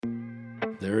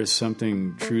There is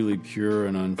something truly pure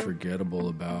and unforgettable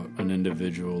about an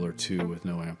individual or two with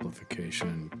no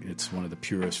amplification. It's one of the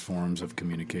purest forms of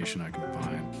communication I can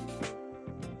find.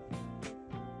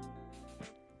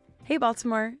 Hey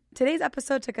Baltimore, today's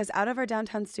episode took us out of our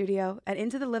downtown studio and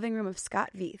into the living room of Scott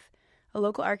Veith, a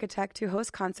local architect who hosts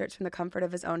concerts from the comfort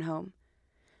of his own home.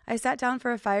 I sat down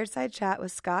for a fireside chat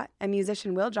with Scott and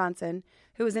musician Will Johnson,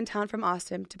 who was in town from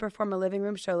Austin to perform a living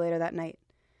room show later that night.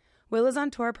 Will is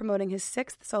on tour promoting his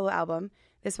 6th solo album,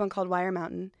 this one called Wire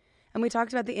Mountain, and we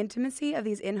talked about the intimacy of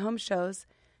these in-home shows,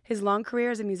 his long career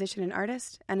as a musician and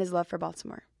artist, and his love for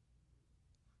Baltimore.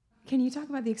 Can you talk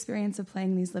about the experience of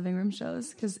playing these living room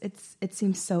shows? Because it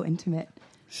seems so intimate.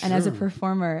 Sure. And as a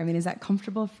performer, I mean, is that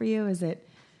comfortable for you? It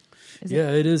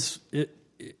is. It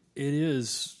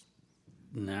is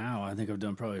now. I think I've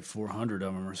done probably 400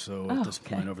 of them or so at this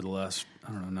point over the last,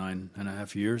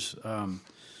 9.5 years.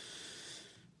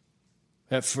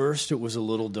 At first, it was a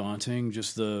little daunting,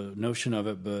 just the notion of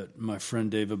it, but my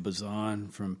friend David Bazan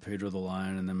from Pedro the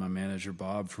Lion and then my manager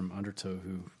Bob from Undertow,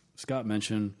 who Scott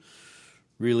mentioned,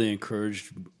 really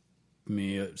encouraged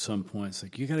me at some points,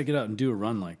 like, you got to get out and do a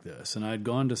run like this. And I'd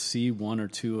gone to see one or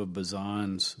two of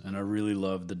Bazan's, and I really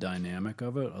loved the dynamic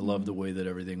of it. I loved the way that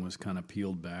everything was kind of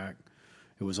peeled back.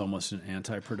 It was almost an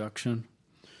anti-production.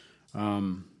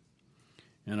 And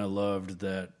I loved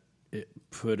that it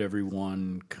put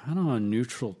everyone kind of on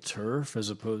neutral turf as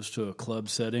opposed to a club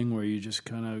setting where you just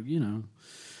kind of,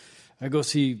 I go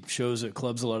see shows at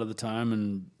clubs a lot of the time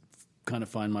and kind of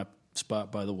find my spot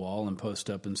by the wall and post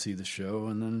up and see the show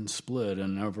and then split.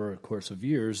 And over a course of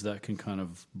years, that can kind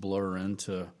of blur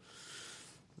into,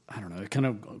 I don't know, it kind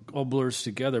of all blurs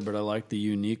together, but I like the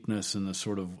uniqueness and the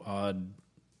sort of odd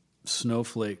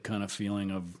snowflake kind of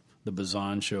feeling of the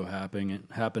Bazan show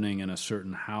happening in a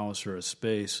certain house or a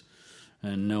space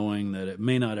and knowing that it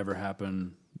may not ever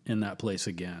happen in that place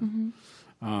again.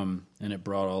 Mm-hmm. And it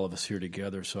brought all of us here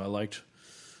together. So I liked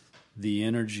the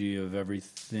energy of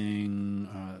everything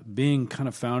being kind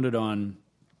of founded on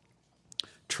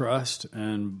trust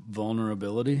and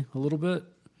vulnerability a little bit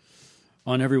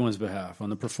on everyone's behalf, on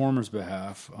the performer's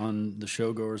behalf, on the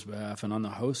showgoer's behalf, and on the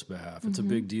host's behalf. Mm-hmm. It's a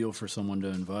big deal for someone to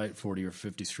invite 40 or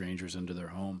 50 strangers into their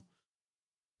home.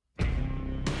 The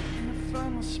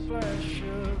final splash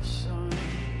of sun.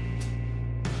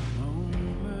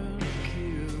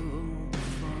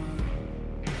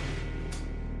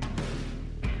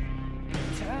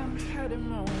 Had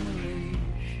him on the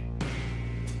leash,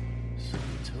 so I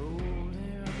told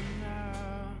him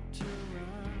not to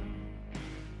run.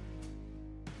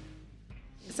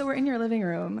 So we're in your living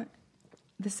room,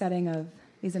 the setting of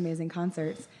these amazing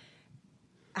concerts.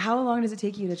 How long does it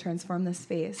take you to transform this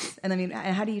space? And I mean,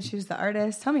 how do you choose the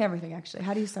artist? Tell me everything, actually.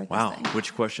 How do you start this thing? Wow,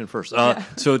 which question first?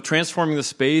 So transforming the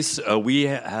space, we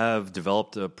have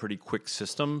developed a pretty quick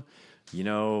system.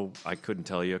 I couldn't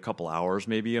tell you, a couple hours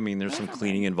maybe. I mean, there's some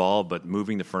cleaning involved, but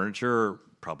moving the furniture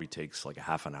probably takes like a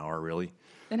half an hour, really.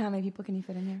 And how many people can you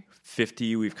fit in here?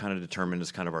 50 we've kind of determined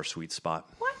is kind of our sweet spot.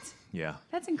 What? Yeah.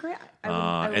 That's incredible.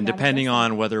 And depending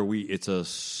on whether it's a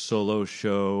solo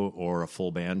show or a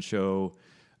full band show,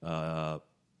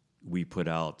 we put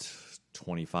out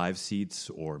 25 seats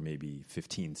or maybe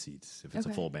 15 seats if it's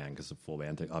a full band, because a full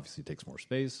band obviously takes more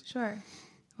space. Sure.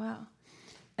 Wow.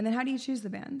 And then how do you choose the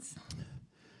bands?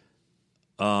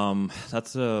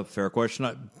 That's a fair question.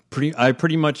 I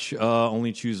pretty much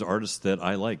only choose artists that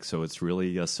I like, so it's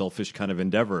really a selfish kind of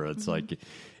endeavor. It's like,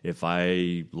 if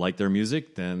I like their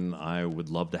music, then I would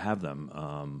love to have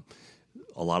them.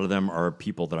 A lot of them are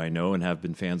people that I know and have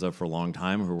been fans of for a long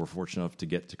time who were fortunate enough to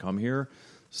get to come here.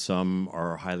 Some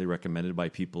are highly recommended by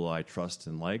people I trust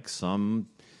and like. Some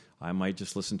I might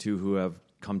just listen to who have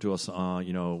come to us,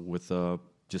 with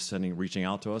just reaching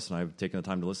out to us, and I've taken the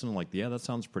time to listen. I'm like, yeah, that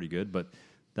sounds pretty good, but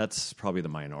that's probably the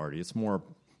minority. It's more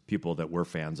people that we're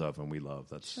fans of and we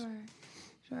love.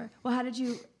 Sure. Well, how did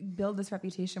you build this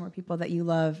reputation where people that you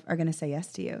love are going to say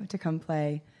yes to you to come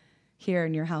play here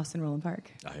in your house in Roland Park?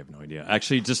 I have no idea.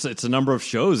 Actually, it's a number of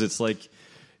shows. It's like,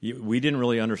 we didn't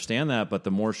really understand that, but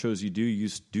the more shows you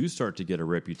do start to get a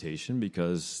reputation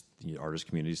because the artist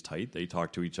community is tight. They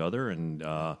talk to each other, and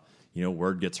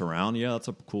word gets around. Yeah, that's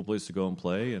a cool place to go and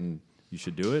play, and you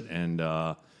should do it. And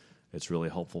it's really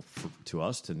helpful to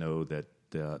us to know that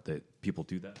people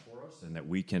do that for us, and that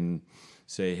we can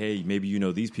say, hey, maybe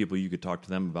these people, you could talk to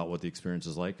them about what the experience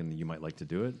is like, and you might like to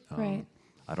do it. Right.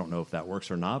 I don't know if that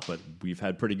works or not, but we've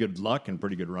had pretty good luck and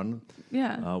pretty good run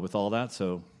with all that.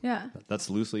 So that's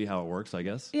loosely how it works, I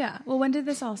guess. Yeah. Well, when did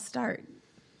this all start?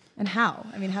 And how?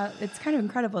 I mean, it's kind of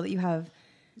incredible that you have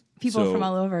people So- from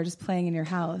all over just playing in your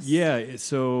house. Yeah,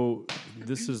 so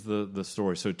this is the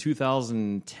story. So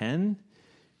 2010,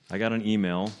 I got an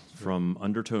email from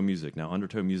Undertow Music. Now,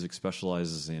 Undertow Music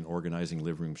specializes in organizing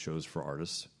living room shows for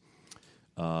artists.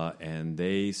 And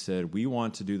they said, we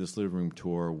want to do this living room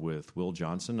tour with Will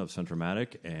Johnson of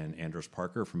Centromatic and Anders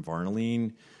Parker from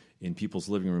Varnaline in people's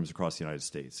living rooms across the United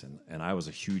States. And I was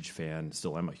a huge fan,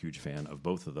 still am a huge fan of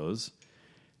both of those.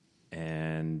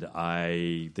 And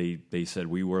they said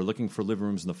we were looking for living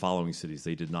rooms in the following cities.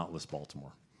 They did not list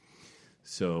Baltimore.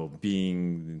 So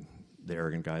being the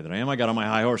arrogant guy that I am, I got on my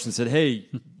high horse and said, hey,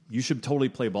 you should totally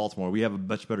play Baltimore. We have a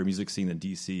much better music scene than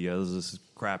D.C. This is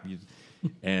crap.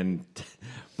 And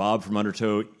Bob from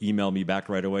Undertow emailed me back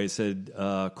right away, said,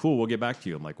 cool, we'll get back to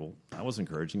you. I'm like, well, that was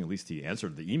encouraging. At least he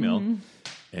answered the email.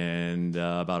 And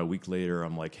about a week later,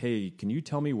 I'm like, hey, can you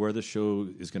tell me where the show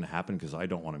is going to happen? Because I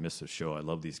don't want to miss the show. I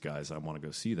love these guys. I want to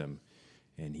go see them.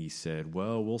 And he said,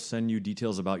 well, we'll send you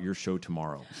details about your show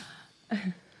tomorrow.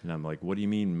 And I'm like, what do you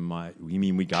mean? You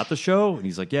mean we got the show? And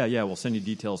he's like, yeah, we'll send you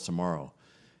details tomorrow.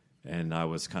 And I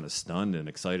was kind of stunned and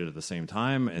excited at the same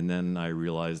time. And then I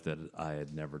realized that I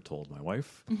had never told my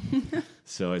wife.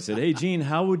 So I said, hey, Jean,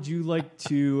 how would you like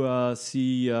to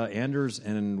see Anders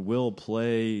and Will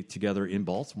play together in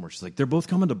Baltimore? She's like, they're both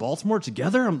coming to Baltimore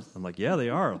together? I'm like, yeah, they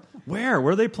are. Where?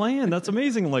 Where are they playing? That's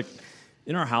amazing. I'm like,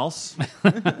 in our house.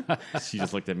 She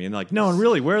just looked at me and like, no,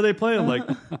 really, where are they playing? I'm like,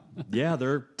 yeah,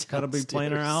 they're going to be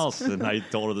playing in our house. And I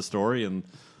told her the story, and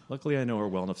luckily I know her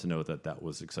well enough to know that that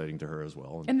was exciting to her as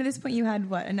well. And at this point, you had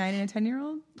what, a 9 and a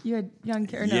 10-year-old? You had young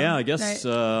kids? Yeah, I guess. They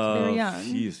were young.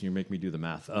 Geez, you make me do the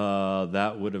math.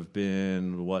 That would have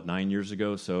been, 9 years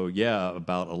ago? So, yeah,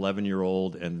 about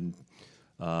 11-year-old and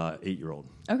 8-year-old.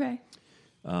 Okay.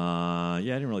 Yeah, I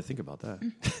didn't really think about that.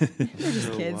 They're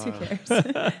just kids. Who cares?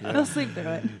 They'll sleep through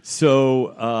it.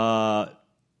 So,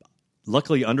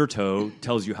 luckily, Undertow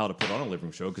tells you how to put on a living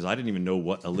room show, because I didn't even know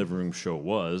what a living room show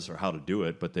was or how to do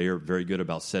it, but they are very good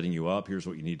about setting you up. Here's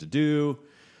what you need to do.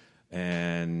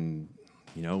 And,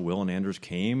 Will and Anders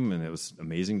came, and it was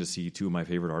amazing to see two of my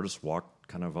favorite artists walk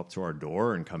kind of up to our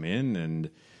door and come in. And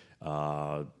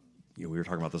we were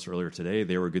talking about this earlier today.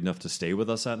 They were good enough to stay with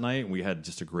us that night, and we had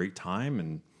just a great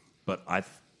time. But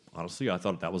honestly, I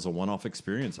thought that was a one-off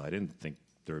experience. I didn't think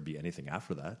there would be anything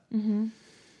after that. Mm-hmm.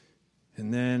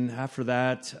 And then after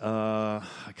that, I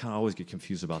kind of always get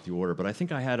confused about the order, but I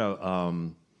think I had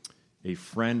a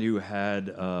friend who had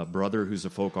a brother who's a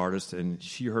folk artist, and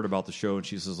she heard about the show, and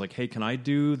she says, like, hey, can I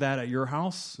do that at your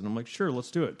house? And I'm like, sure,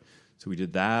 let's do it. So we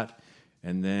did that,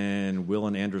 and then Will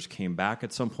and Anders came back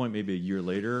at some point, maybe a year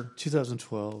later.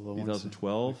 2012.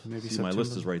 2012? Maybe See, my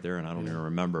list September. is right there, and I don't even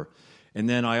remember. And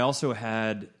then I also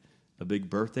had a big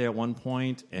birthday at one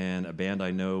point, and a band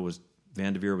I know was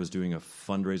Van Devere was doing a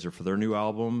fundraiser for their new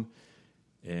album,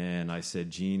 and I said,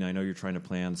 Gene, I know you're trying to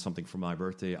plan something for my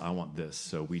birthday. I want this.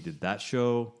 So we did that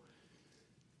show,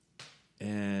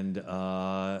 and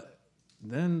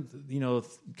then,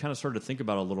 kind of started to think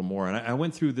about it a little more. And I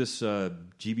went through this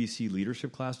GBC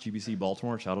leadership class, GBC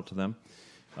Baltimore, shout out to them,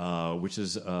 which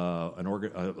is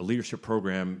a leadership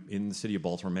program in the city of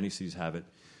Baltimore. Many cities have it.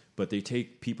 But they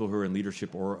take people who are in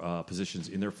leadership or positions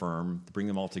in their firm, bring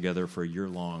them all together for a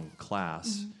year-long class.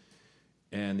 Mm-hmm.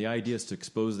 And the idea is to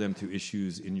expose them to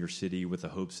issues in your city with the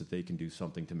hopes that they can do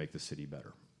something to make the city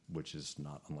better, which is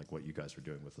not unlike what you guys are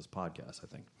doing with this podcast, I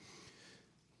think.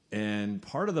 And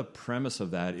part of the premise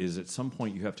of that is at some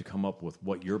point you have to come up with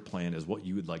what your plan is, what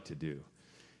you would like to do.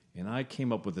 And I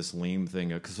came up with this lame thing.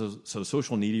 Because so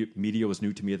social media was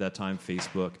new to me at that time,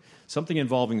 Facebook, something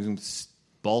involving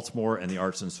Baltimore and the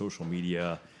arts and social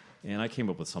media, and I came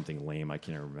up with something lame. I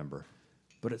can't remember.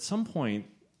 But at some point,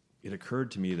 it occurred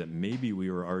to me that maybe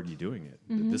we were already doing it.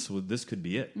 Mm-hmm. That this could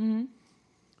be it. Mm-hmm.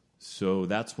 So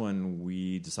that's when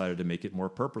we decided to make it more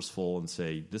purposeful and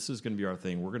say, this is going to be our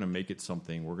thing. We're going to make it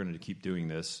something. We're going to keep doing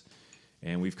this.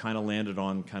 And we've kind of landed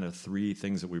on kind of three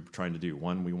things that we're trying to do.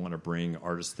 One, we want to bring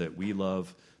artists that we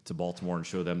love to Baltimore and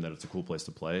show them that it's a cool place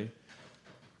to play,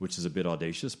 which is a bit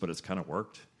audacious, but it's kind of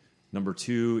worked. Number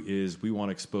two is we want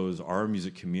to expose our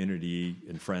music community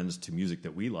and friends to music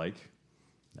that we like.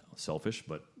 Now, selfish,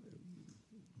 but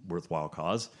worthwhile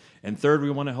cause. And third, we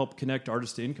want to help connect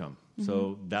artists to income. Mm-hmm.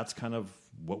 So that's kind of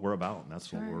what we're about, and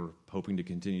that's what we're hoping to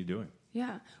continue doing.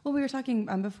 Yeah. Well, we were talking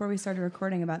before we started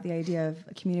recording about the idea of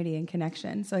community and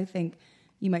connection. So I think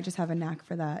you might just have a knack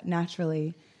for that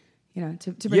naturally, to bring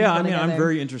people together. I'm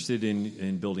very interested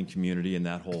in building community and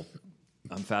that whole.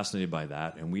 I'm fascinated by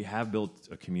that, and we have built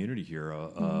a community here.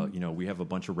 We have a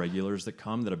bunch of regulars that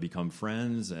come that have become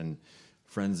friends, and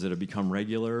friends that have become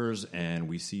regulars, and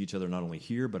we see each other not only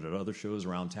here but at other shows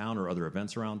around town or other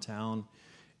events around town.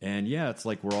 And yeah, it's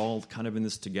like we're all kind of in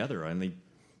this together. And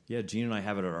Gene and I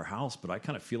have it at our house, but I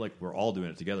kind of feel like we're all doing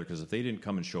it together, because if they didn't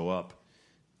come and show up,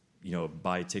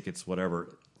 buy tickets,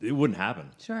 whatever, it wouldn't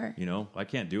happen. Sure. I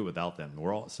can't do it without them.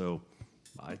 We're all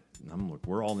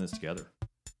we're all in this together.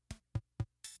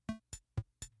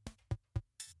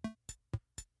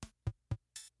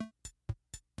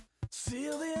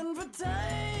 Seal the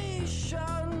invitations,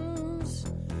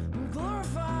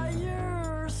 glorify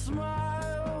your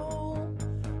smile.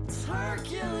 It's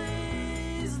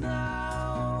Hercules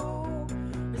now.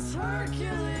 It's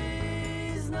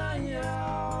Hercules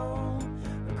now.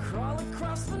 Crawl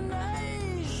across the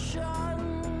nation,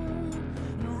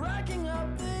 racking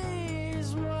up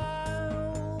these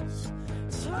miles.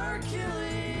 It's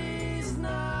Hercules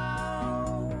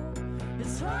now.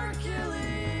 It's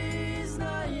Hercules now.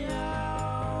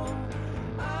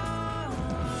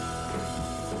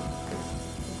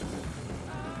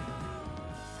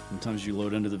 Sometimes you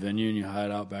load into the venue and you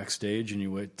hide out backstage and you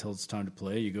wait till it's time to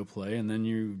play. You go play and then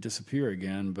you disappear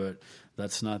again. But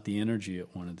that's not the energy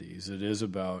at one of these. It is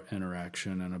about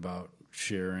interaction and about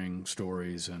sharing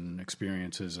stories and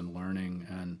experiences and learning.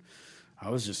 And I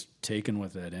was just taken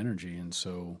with that energy. And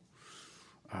so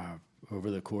over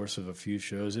the course of a few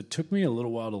shows, it took me a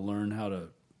little while to learn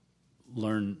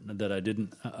that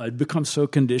I'd become so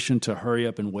conditioned to hurry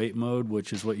up and wait mode,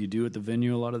 which is what you do at the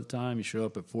venue a lot of the time. You show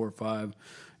up at 4 or 5,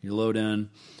 you load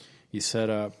in, you set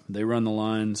up, they run the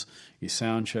lines, you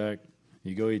sound check,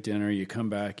 you go eat dinner, you come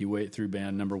back, you wait through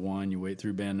band number 1, you wait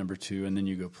through band number 2, and then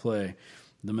you go play.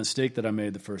 The mistake that I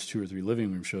made the first 2 or 3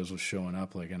 living room shows was showing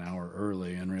up like an hour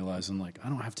early and realizing I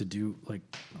don't have to do,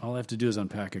 all I have to do is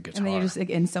unpack a guitar. And then you're just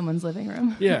in someone's living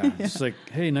room. Yeah. It's like,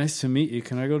 hey, nice to meet you.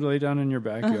 Can I go lay down in your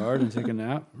backyard and take a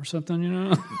nap or something,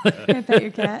 Can I pet your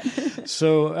cat?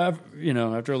 So,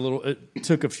 after a little, it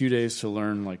took a few days to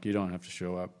learn, you don't have to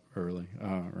show up early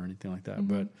or anything like that.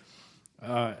 Mm-hmm.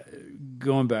 But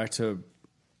going back to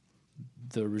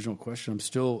the original question,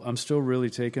 I'm still really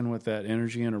taken with that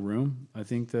energy in a room. I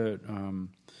think that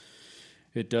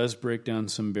it does break down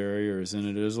some barriers, and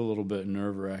it is a little bit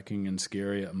nerve-wracking and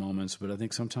scary at moments. But I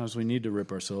think sometimes we need to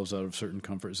rip ourselves out of certain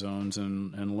comfort zones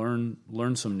and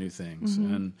learn some new things.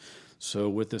 Mm-hmm. And so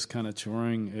with this kind of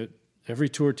touring, every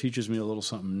tour teaches me a little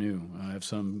something new. I have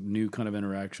some new kind of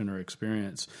interaction or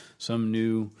experience, some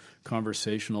new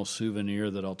conversational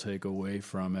souvenir that I'll take away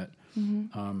from it.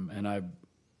 Mm-hmm. And I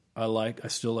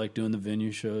still like doing the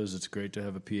venue shows. It's great to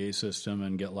have a PA system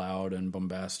and get loud and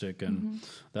bombastic, and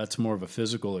that's more of a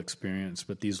physical experience.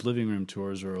 But these living room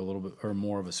tours are are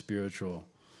more of a spiritual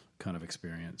kind of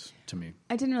experience to me.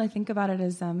 I didn't really think about it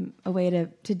as a way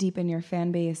to deepen your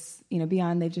fan base,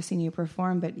 beyond they've just seen you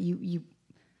perform, but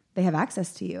they have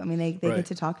access to you. I mean, they right. get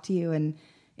to talk to you and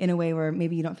in a way where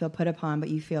maybe you don't feel put upon, but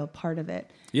you feel part of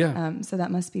it. Yeah. So that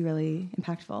must be really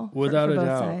impactful Without for a both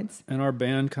doubt. sides. And our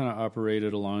band kind of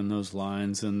operated along those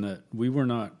lines, in that we were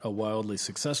not a wildly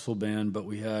successful band, but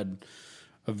we had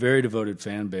a very devoted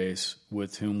fan base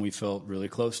with whom we felt really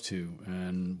close to.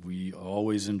 And we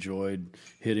always enjoyed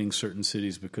hitting certain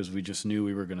cities because we just knew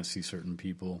we were going to see certain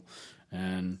people.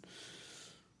 And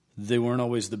they weren't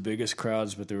always the biggest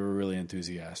crowds, but they were really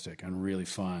enthusiastic and really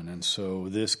fun. And so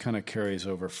this kind of carries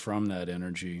over from that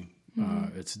energy.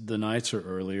 Mm-hmm. It's the nights are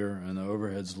earlier and the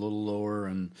overhead's a little lower,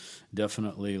 and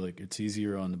definitely it's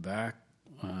easier on the back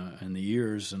and the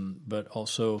ears. But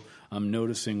also I'm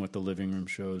noticing with the living room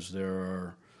shows, there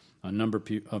are a number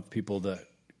of people that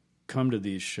come to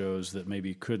these shows that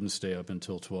maybe couldn't stay up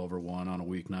until 12 or 1 on a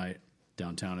weeknight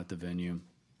downtown at the venue.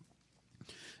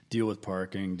 Deal with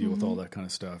parking, deal with all that kind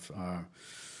of stuff.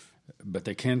 But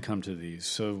they can come to these.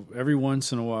 So every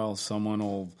once in a while,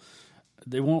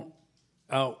 they won't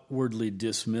outwardly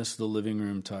dismiss the living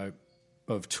room type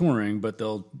of touring, but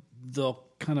they'll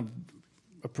kind of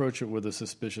approach it with a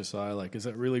suspicious eye. Like, is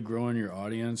that really growing your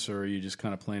audience, or are you just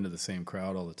kind of playing to the same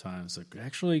crowd all the time? It's like,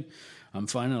 actually, I'm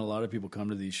finding a lot of people come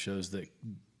to these shows that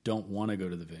don't want to go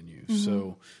to the venue. Mm-hmm.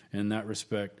 So in that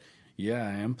respect, yeah,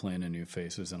 I am playing to new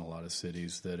faces in a lot of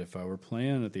cities that if I were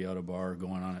playing at the Auto Bar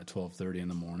going on at 12:30 in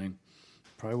the morning,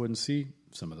 probably wouldn't see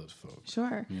some of those folks.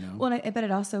 Sure. Well, I bet it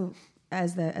also,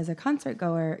 as a concert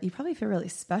goer, you probably feel really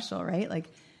special, right? Like,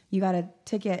 you got a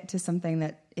ticket to something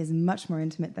that is much more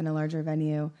intimate than a larger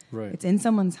venue. Right. It's in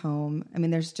someone's home. I mean,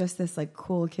 there's just this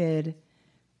cool kid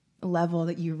level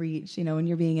that you reach, when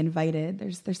you're being invited.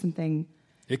 There's something.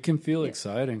 It can feel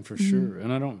exciting for sure.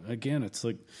 And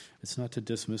it's not to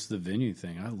dismiss the venue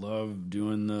thing. I love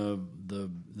doing the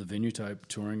venue type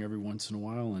touring every once in a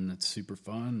while, and it's super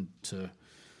fun to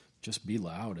just be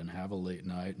loud and have a late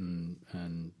night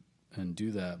and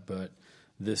do that. But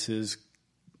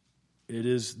it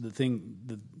is the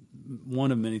thing.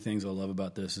 One of many things I love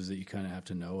about this is that you kind of have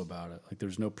to know about it. Like,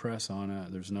 there's no press on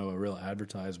it. There's no real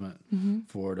advertisement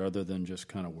for it other than just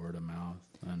kind of word of mouth.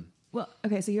 And Well,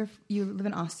 okay, so you live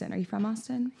in Austin. Are you from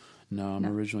Austin? no, I'm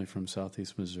originally from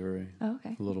Southeast Missouri, Oh,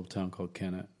 okay. a little town called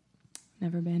Kennett.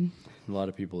 Never been. A lot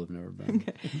of people have never been.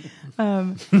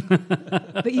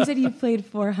 But you said you've played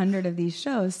 400 of these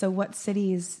shows. So what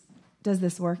cities does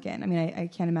this work in? I mean, I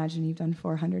can't imagine you've done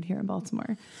 400 here in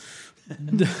Baltimore.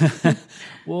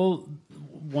 Well,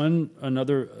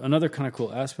 another kind of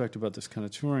cool aspect about this kind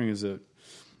of touring is that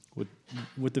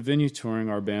with the venue touring,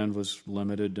 our band was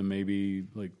limited to maybe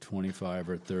like 25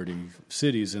 or 30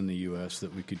 cities in the U.S.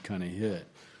 that we could kind of hit.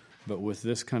 But with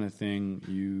this kind of thing,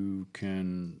 you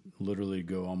can literally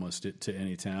go almost to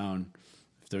any town.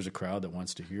 If there's a crowd that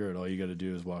wants to hear it, all you got to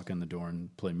do is walk in the door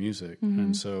and play music.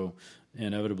 And so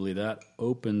inevitably that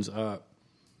opens up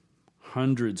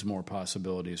hundreds more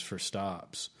possibilities for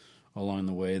stops along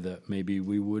the way that maybe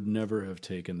we would never have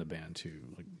taken the band to,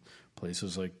 like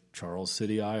places like Charles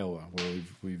City, Iowa, where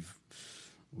we've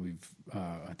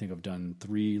I think I've done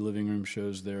 3 living room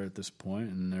shows there at this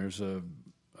point, and there's a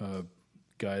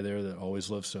guy there that always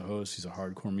loves to host. He's a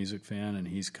hardcore music fan, and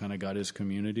he's kind of got his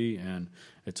community, and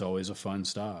it's always a fun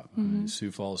stop. I mean,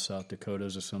 Sioux Falls, South Dakota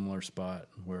is a similar spot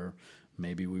where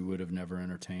maybe we would have never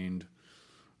entertained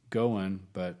going,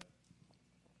 but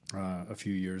a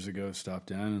few years ago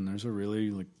stopped in, and there's a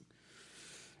really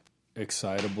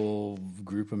excitable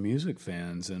group of music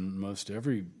fans in most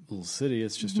every little city.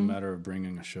 It's just a matter of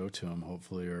bringing a show to them,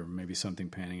 hopefully, or maybe something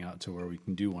panning out to where we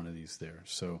can do one of these there.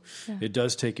 So it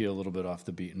does take you a little bit off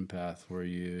the beaten path where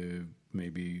you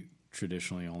maybe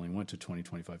traditionally only went to 20,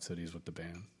 25 cities with the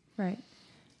band. Right.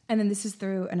 And then this is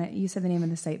through, and you said the name of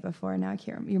the site before, now I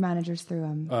can't remember. Your manager's through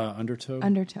Undertow.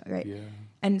 Undertow, right? Yeah.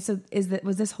 And so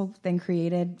was this whole thing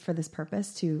created for this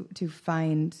purpose to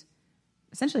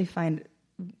essentially find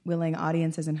willing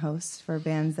audiences and hosts for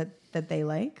bands that they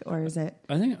like, or is it?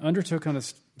 I think Undertow kind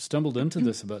of stumbled into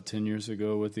this about 10 years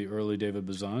ago with the early David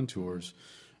Bazan tours.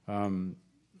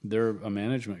 They're a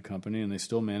management company, and they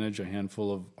still manage a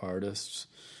handful of artists.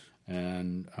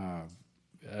 And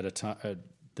at a time,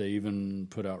 they even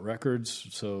put out records,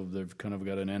 so they've kind of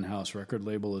got an in-house record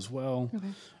label as well.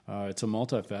 Okay. It's a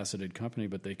multifaceted company,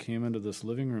 but they came into this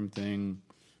living room thing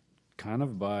kind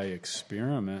of by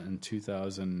experiment in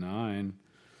 2009.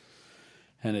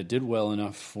 And it did well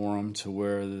enough for them to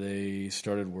where they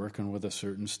started working with a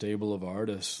certain stable of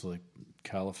artists like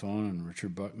Caliphone and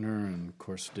Richard Buckner and, of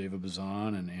course, David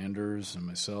Bazan and Anders and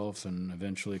myself, and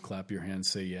eventually Clap Your Hands,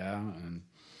 Say Yeah, and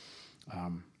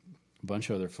a bunch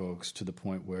of other folks, to the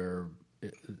point where they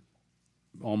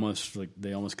almost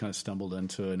kind of stumbled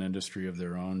into an industry of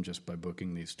their own just by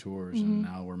booking these tours. And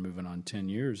now we're moving on 10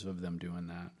 years of them doing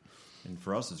that. And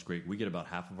for us, it's great. We get about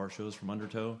half of our shows from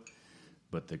Undertow.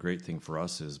 But the great thing for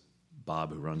us is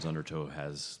Bob, who runs Undertow,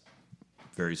 has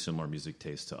very similar music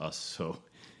taste to us. So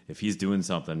if he's doing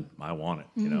something, I want it.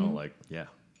 You know, yeah.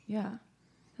 Yeah,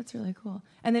 that's really cool.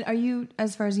 And then are you,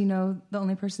 as far as you know, the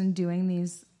only person doing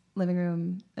these living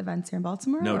room events here in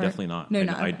Baltimore? No, or? definitely not. No,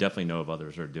 I definitely know of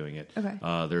others who are doing it. Okay.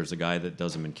 There's a guy that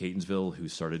does them in Catonsville who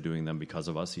started doing them because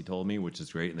of us, he told me, which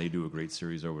is great. And they do a great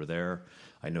series over there.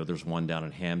 I know there's one down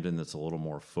in Hamden that's a little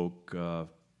more folk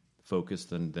focused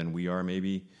than we are,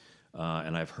 maybe.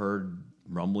 And I've heard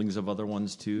rumblings of other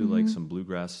ones too, like some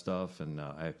bluegrass stuff. And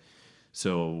I've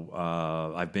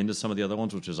been to some of the other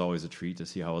ones, which is always a treat to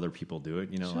see how other people do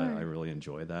it. You know, Sure. I really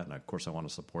enjoy that, and of course I want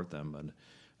to support them. But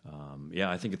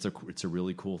I think it's a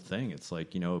really cool thing. It's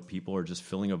like, you know, people are just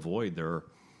filling a void. There,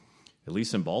 at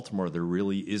least in Baltimore, there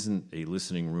really isn't a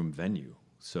listening room venue.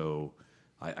 So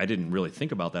I didn't really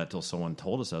think about that till someone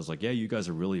told us. I was like, yeah, you guys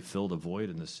have really filled a void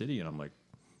in the city, and I'm like,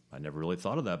 I never really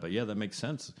thought of that, but yeah, that makes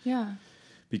sense. Yeah.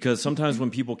 Because sometimes when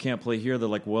people can't play here, they're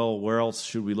like, well, where else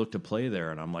should we look to play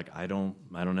there? And I'm like, I don't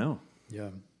know.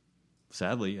 Yeah.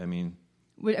 Sadly, I mean.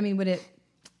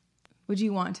 Would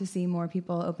you want to see more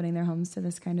people opening their homes to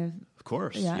this kind of? Of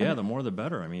course. Yeah. Yeah, the more the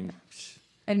better. I mean.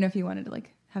 I don't know if you wanted to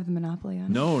have the monopoly on it.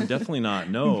 No, definitely not.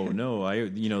 No.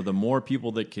 The more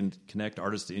people that can connect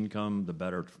artists to income, the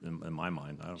better in my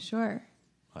mind. Sure.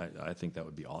 I think that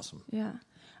would be awesome. Yeah.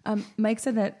 Mike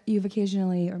said that you've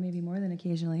occasionally, or maybe more than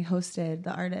occasionally, hosted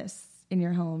the artists in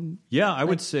your home. Yeah, I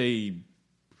would say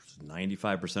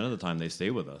 95% of the time they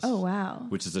stay with us. Oh, wow.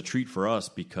 Which is a treat for us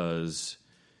because,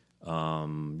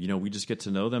 we just get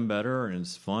to know them better, and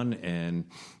it's fun. And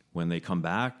when they come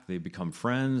back, they become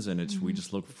friends, and we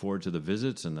just look forward to the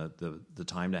visits and the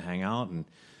time to hang out. And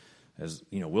as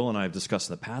you know, Will and I have discussed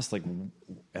in the past, like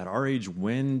at our age,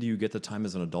 when do you get the time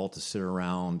as an adult to sit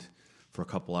around for a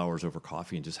couple hours over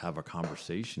coffee and just have a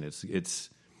conversation.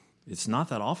 It's not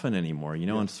that often anymore.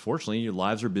 Unfortunately, your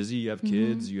lives are busy. You have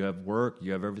kids, you have work,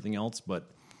 you have everything else.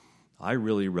 But I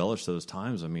really relish those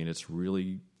times. I mean, it's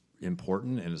really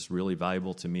important and it's really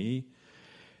valuable to me.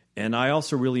 And I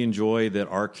also really enjoy that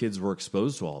our kids were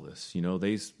exposed to all this.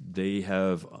 They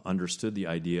have understood the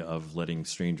idea of letting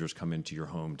strangers come into your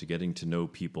home, to getting to know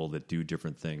people that do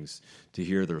different things, to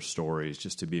hear their stories,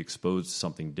 just to be exposed to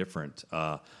something different.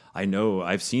 I know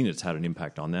I've seen it's had an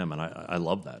impact on them, and I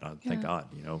love that. Thank God,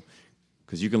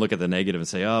 because you can look at the negative and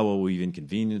say, oh, well, we've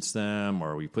inconvenienced them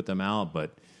or we put them out,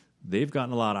 but they've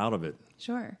gotten a lot out of it.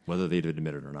 Sure. Whether they'd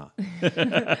admit it or not.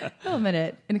 They'll admit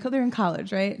it. And they're in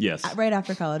college, right? Yes. Right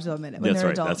after college, they'll admit it. When That's they're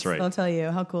right. adults, That's right. they'll tell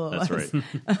you how cool it was. That's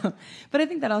right. But I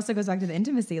think that also goes back to the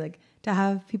intimacy, like to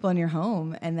have people in your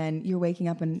home and then you're waking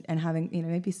up and having,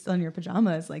 maybe still in your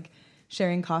pajamas, like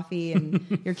sharing coffee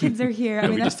and your kids are here. I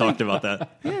mean, we just talked about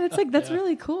that. Yeah, that's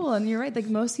really cool. And you're right. Like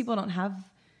most people don't have,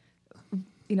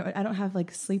 I don't have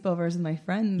like sleepovers with my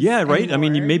friends. Yeah, right. anymore. I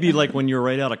mean, maybe like when you were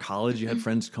right out of college, you had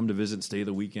friends come to visit and stay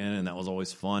the weekend, and that was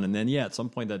always fun. And then, at some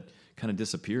point that kind of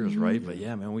disappears, right? But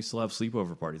yeah, man, we still have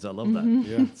sleepover parties. I love that.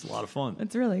 Yeah, it's a lot of fun.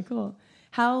 It's really cool.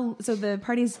 So the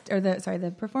parties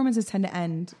the performances tend to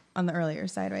end on the earlier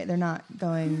side, right? They're not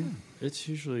going. It's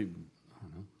usually, I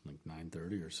don't know, like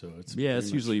 9:30 or so.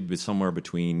 It's usually somewhere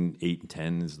between 8 and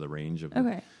 10 is the range of.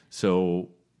 Okay. So.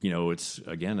 It's,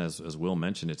 again, as Will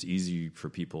mentioned, it's easy for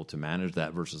people to manage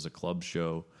that versus a club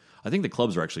show. I think the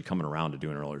clubs are actually coming around to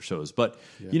doing earlier shows. But,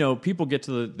 people get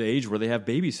to the age where they have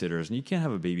babysitters, and you can't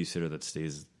have a babysitter that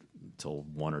stays till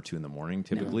 1 or 2 in the morning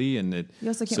typically. No. And you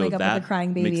also can't wake up with a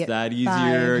crying baby makes at that 5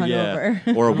 easier.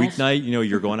 hungover. Or a weeknight,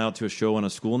 you're going out to a show on a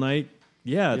school night.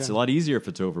 Yeah, it's a lot easier if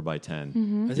it's over by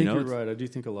 10. I think you're right. I do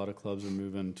think a lot of clubs are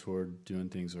moving toward doing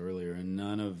things earlier, and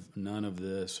none of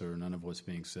this or none of what's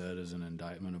being said is an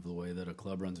indictment of the way that a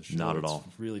club runs a show. Not at all.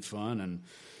 It's really fun,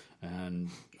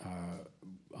 and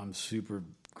I'm super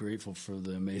grateful for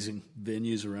the amazing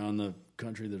venues around the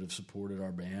country that have supported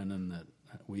our band and that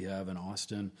we have in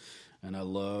Austin. And I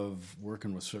love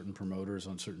working with certain promoters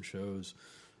on certain shows.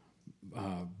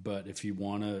 But if you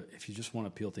just want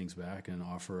to peel things back and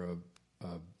offer a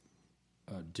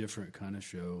different kind of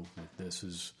show, like this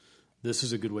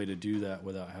is a good way to do that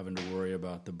without having to worry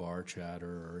about the bar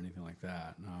chatter or anything like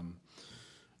that.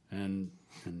 And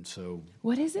so,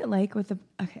 what is it like with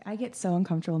I get so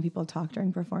uncomfortable when people talk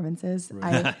during performances.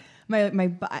 Right.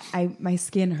 My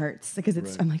skin hurts because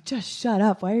it's. Right. I'm like, just shut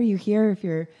up. Why are you here if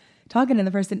you're talking to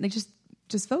the person? Like,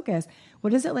 just focus.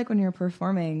 What is it like when you're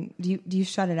performing? Do you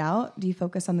shut it out? Do you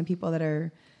focus on the people that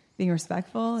are being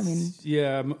respectful? I mean,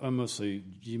 yeah,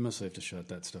 you mostly have to shut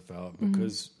that stuff out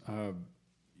because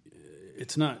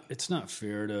it's not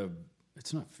fair to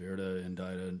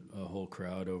indict a whole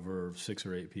crowd over 6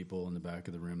 or 8 people in the back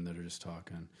of the room that are just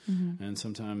talking. And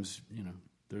sometimes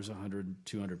there's 100,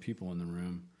 200 people in the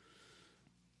room.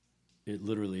 It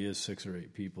literally is 6 or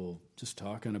 8 people just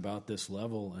talking about this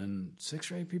level, and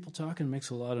 6 or 8 people talking makes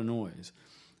a lot of noise.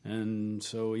 And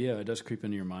so it does creep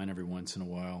into your mind every once in a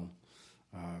while.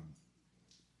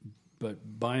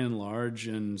 But by and large,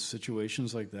 in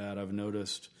situations like that, I've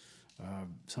noticed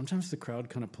sometimes the crowd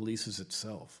kind of polices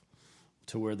itself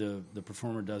to where the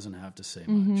performer doesn't have to say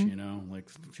much, Like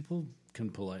people can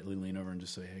politely lean over and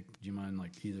just say, hey, do you mind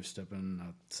like either stepping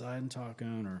outside and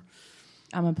talking or...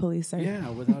 I'm a policer. Yeah,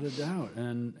 without a doubt.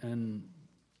 And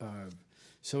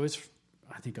so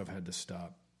I think I've had to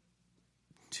stop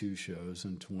 2 shows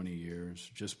in 20 years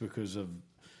just because of...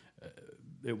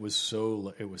 It was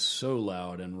so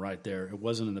loud and right there. It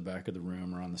wasn't in the back of the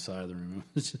room or on the side of the room.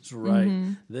 It was just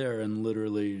right there, and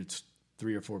literally it's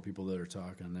 3 or 4 people that are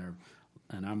talking there,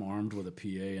 and I'm armed with a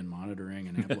PA and monitoring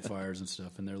and amplifiers and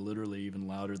stuff, and they're literally even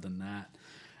louder than that.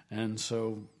 And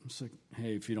so it's like,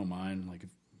 hey, if you don't mind, like,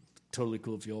 totally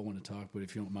cool if you all want to talk, but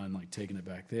if you don't mind, like, taking it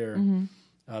back there,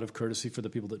 out of courtesy for the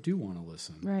people that do want to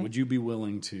listen, would you be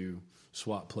willing to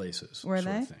swap places? Were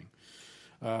sort they? of thing.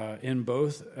 In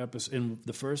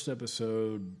the first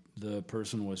episode, the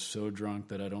person was so drunk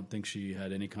that I don't think she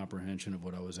had any comprehension of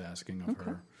what I was asking of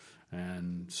her,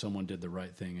 and someone did the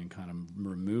right thing and kind of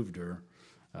removed her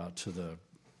out to the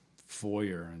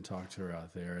foyer and talked to her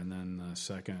out there. And then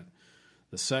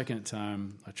the second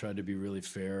time, I tried to be really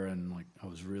fair and like I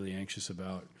was really anxious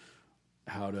about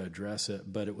how to address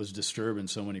it, but it was disturbing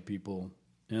so many people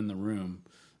in the room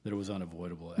that it was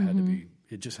unavoidable. It had to be.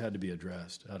 It just had to be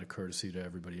addressed out of courtesy to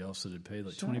everybody else that had paid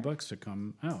like $20 to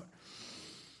come out.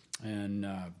 And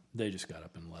they just got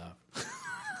up and left.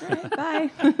 All right, bye.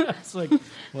 It's like,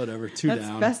 whatever, two That's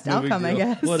down. Best No big outcome, I deal.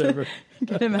 guess. Whatever.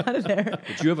 Get him out of there.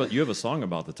 But you have a song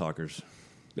about the talkers.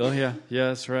 Oh yeah,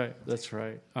 that's right. That's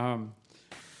right.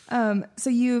 So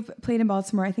you've played in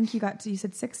Baltimore. I think you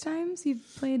said 6 times you've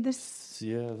played this,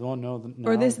 Yeah. Well, no.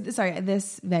 or this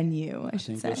venue. I I should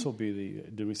think say. this will be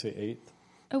the. Did we say 8th?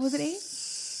 Oh, was it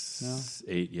 8? No.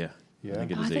 8, yeah. Yeah. I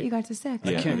think it Oh, I is thought 8. you got to 6.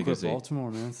 Yeah, I I can't think quit it's 8.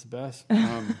 Baltimore, man. It's the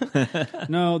best.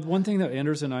 No, one thing that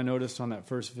Anders and I noticed on that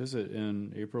first visit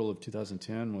in April of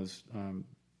 2010 was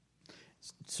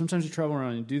sometimes you travel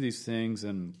around and do these things,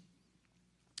 and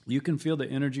you can feel the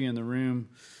energy in the room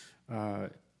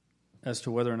as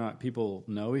to whether or not people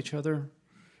know each other.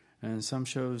 And some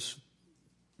shows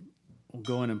will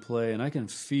go in and play, and I can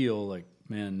feel like,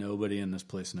 man, nobody in this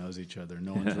place knows each other.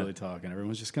 No one's really talking.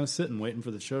 Everyone's just kind of sitting, waiting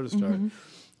for the show to start.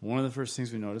 One of the first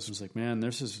things we noticed was like, man,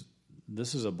 this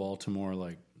is a Baltimore,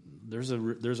 like there's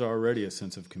already a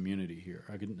sense of community here.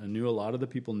 I knew a lot of the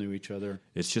people knew each other.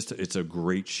 It's a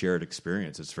great shared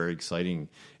experience. It's very exciting,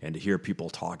 and to hear people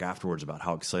talk afterwards about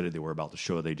how excited they were about the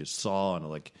show they just saw, and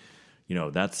like,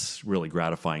 that's really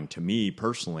gratifying to me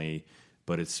personally.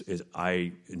 But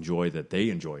I enjoy that they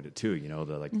enjoyed it too.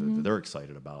 That they're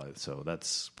excited about it. So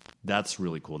that's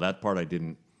really cool. That part I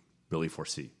didn't really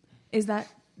foresee. Is that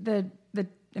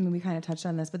I mean, we kind of touched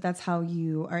on this, but that's how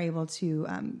you are able to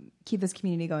keep this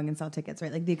community going and sell tickets,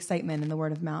 right? Like the excitement and the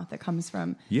word of mouth that comes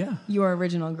from your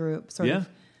original group, sort of.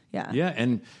 Yeah. Yeah.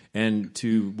 And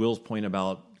to Will's point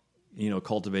about,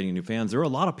 cultivating new fans, there are a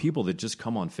lot of people that just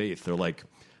come on faith. They're like,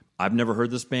 I've never heard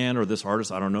this band or this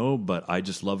artist, I don't know, but I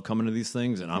just love coming to these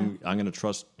things, and I'm going to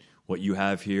trust what you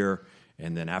have here.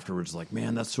 And then afterwards, like,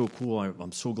 man, that's so cool.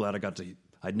 I'm so glad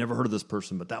I'd never heard of this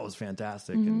person, but that was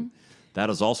fantastic. And that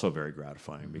is also very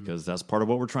gratifying because that's part of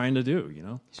what we're trying to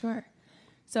do, Sure.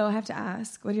 So I have to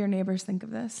ask, what do your neighbors think of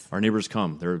this? Our neighbors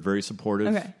come. They're very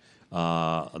supportive. Okay.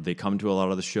 They come to a lot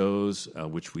of the shows,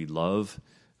 which we love.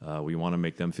 We want to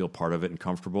make them feel part of it and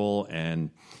comfortable.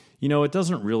 And, it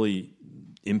doesn't really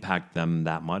impact them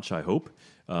that much, I hope.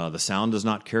 The sound does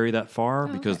not carry that far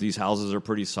because these houses are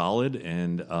pretty solid,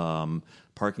 and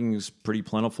parking is pretty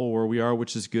plentiful where we are,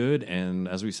 which is good. And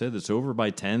as we said, it's over by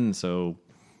 10, so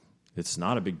it's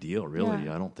not a big deal, really,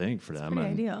 I don't think, for them. Pretty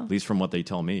ideal. At least from what they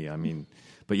tell me. I mean,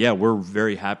 but yeah, we're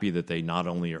very happy that they not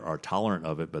only are tolerant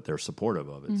of it, but they're supportive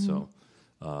of it. So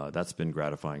that's been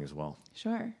gratifying as well.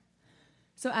 Sure.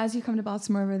 So as you come to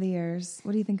Baltimore over the years,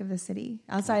 what do you think of the city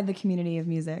outside the community of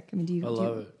music? I mean, I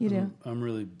love it. You do? I'm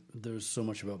really, there's so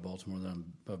much about Baltimore that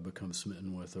I've become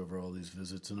smitten with over all these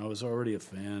visits. And I was already a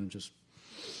fan.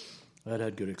 I'd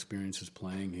had good experiences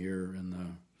playing here in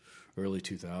the early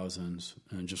 2000s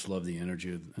and just love the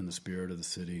energy and the spirit of the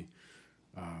city.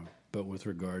 But with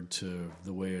regard to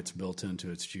the way it's built into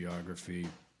its geography,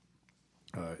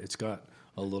 it's got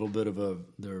a little bit of a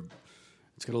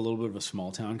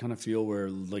small town kind of feel where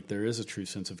like there is a true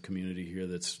sense of community here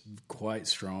that's quite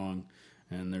strong,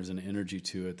 and there's an energy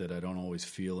to it that I don't always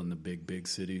feel in the big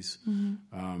cities.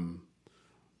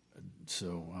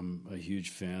 So I'm a huge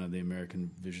fan of the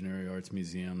American Visionary Arts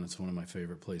Museum. That's one of my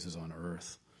favorite places on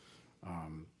earth.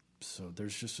 So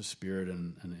there's just a spirit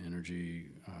and an energy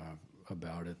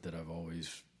about it that I've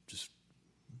always just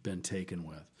been taken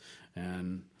with.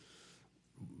 And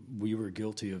we were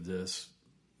guilty of this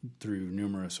through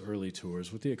numerous early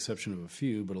tours, with the exception of a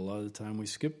few, but a lot of the time we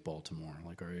skipped Baltimore.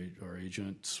 Like our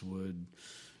agents would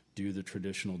do the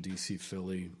traditional DC,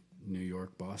 Philly, New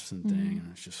York, Boston thing,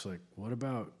 and it's just like, what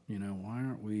about, why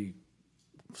aren't we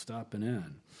stopping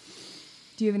in?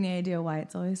 Do you have any idea why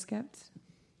it's always skipped?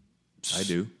 I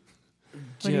do. What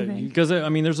do you think? Because,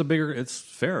 it's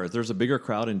fair. There's a bigger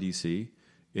crowd in DC.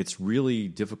 It's really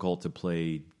difficult to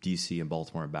play DC and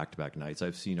Baltimore on back-to-back nights.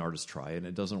 I've seen artists try it, and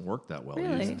it doesn't work that well.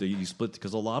 Really? You split,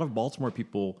 because a lot of Baltimore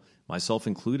people, myself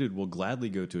included, will gladly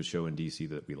go to a show in DC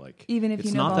that we like. Even if it's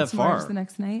you know not Baltimore's that far. the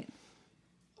next night?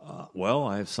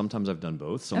 Well, sometimes I've done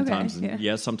both. Sometimes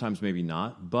yes, sometimes maybe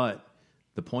not. But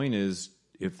the point is,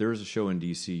 if there's a show in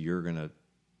DC, you're gonna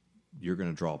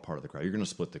draw a part of the crowd. You're gonna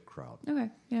split the crowd. Okay,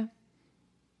 yeah.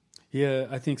 Yeah,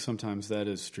 I think sometimes that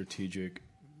is strategic.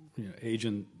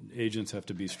 Agents have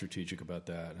to be strategic about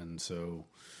that, and so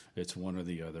it's one or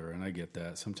the other, and I get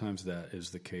that. Sometimes that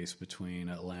is the case between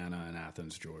Atlanta and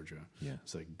Athens, Georgia. Yeah.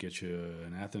 It's like get you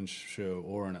an Athens show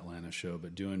or an Atlanta show,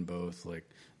 but doing both, like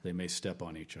they may step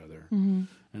on each other. And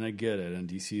I get it, and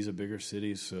DC is a bigger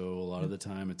city, so a lot of the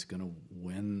time it's going to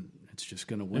win. It's just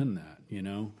going to win that,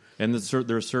 And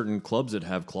there are certain clubs that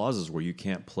have clauses where you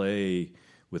can't play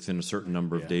within a certain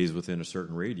number of days within a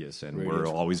certain radius, and we're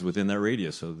always within that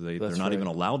radius, so they're not even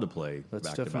allowed to play That's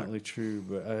back to definitely back. true,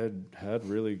 but I had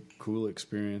really cool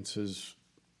experiences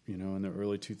in the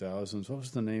early 2000s. What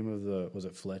was the name of was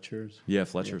it Fletcher's? Yeah,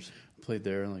 Fletcher's. Yeah. Played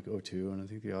there in like 02, and I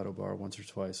think the Auto Bar once or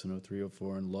twice in 03,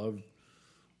 04, and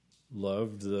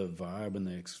loved the vibe and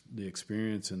the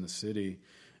experience in the city.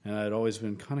 And I'd always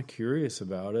been kind of curious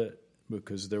about it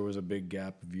because there was a big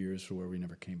gap of years for where we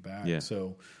never came back. Yeah.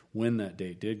 So when that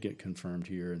date did get confirmed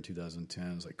here in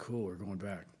 2010, I was like, cool, we're going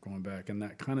back. And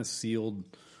that kind of sealed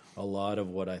a lot of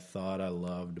what I thought I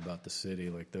loved about the city,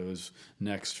 like those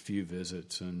next few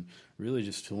visits, and really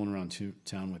just tooling around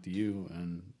town with you,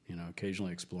 and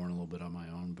occasionally exploring a little bit on my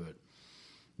own. But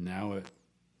now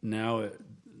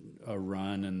a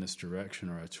run in this direction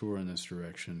or a tour in this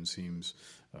direction seems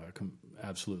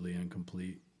absolutely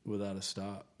incomplete without a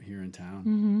stop here in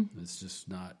town. It's just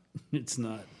not. It's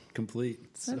not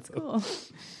complete. That's cool.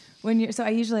 So I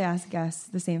usually ask guests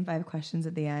the same 5 questions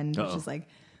at the end, which is like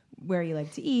where you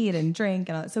like to eat and drink,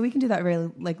 and all that. So we can do that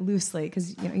very like loosely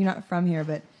because you're not from here.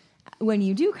 But when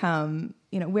you do come,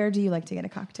 where do you like to get a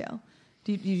cocktail?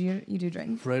 Do you do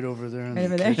drink? Right over there. Right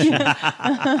over there.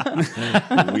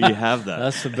 We have that.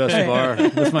 That's the best bar.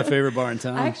 That's my favorite bar in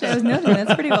town. Actually, I was noticing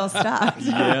that's pretty well stocked.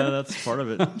 Yeah, that's part of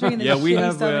it. Drinking the we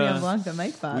have Sauvignon Blanc that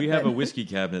Mike bought. we have a whiskey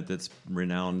cabinet that's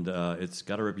renowned. It's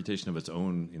got a reputation of its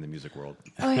own in the music world.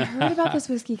 Oh, I heard about this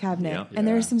whiskey cabinet, Yeah. and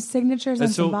there are some signatures on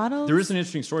some bottles. There is an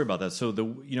interesting story about that. So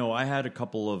I had a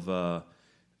couple of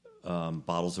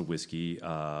bottles of whiskey.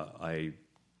 I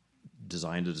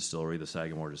designed a distillery, the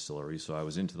Sagamore Distillery, so I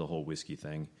was into the whole whiskey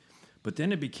thing. But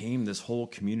then it became this whole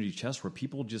community chest where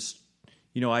people just,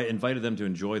 I invited them to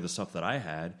enjoy the stuff that I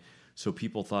had. So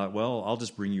people thought, well, I'll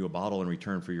just bring you a bottle in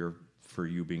return for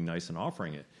you being nice and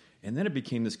offering it. And then it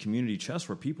became this community chest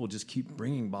where people just keep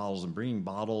bringing bottles,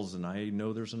 and I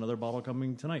know there's another bottle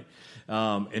coming tonight.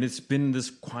 And it's been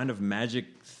this kind of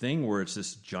magic thing where it's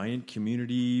this giant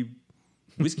community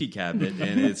whiskey cabinet,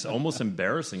 and it's almost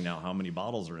embarrassing now how many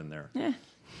bottles are in there. Yeah.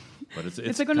 But it's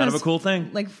like kind of a cool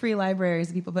thing. Like free libraries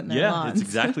that people put in their lawns. Yeah, it's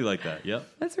exactly like that. Yep.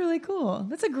 That's really cool.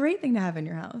 That's a great thing to have in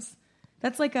your house.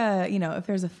 That's like if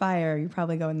there's a fire, you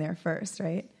probably go in there first,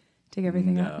 right? Take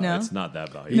everything out. No, it's not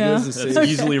that valuable. He goes to It's save,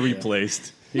 easily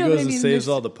replaced. he goes and saves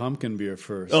all the pumpkin beer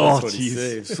first. Oh, That's what he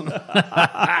geez. saves.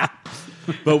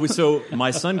 But so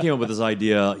my son came up with this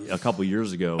idea a couple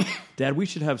years ago. Dad, we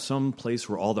should have some place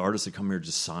where all the artists that come here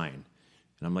just sign.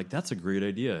 And I'm like, that's a great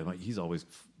idea. He's always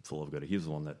full of good. He's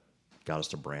the one that got us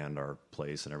to brand our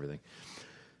place and everything.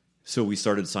 So we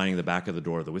started signing the back of the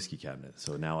door of the whiskey cabinet.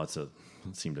 So now it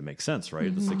seemed to make sense, right?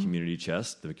 It's the community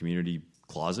chest, the community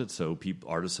closet. So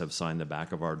artists have signed the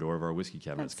back of our door of our whiskey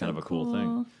cabinet. That's it's kind so of a cool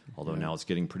thing. Although now it's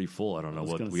getting pretty full. I don't know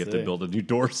what we have to build a new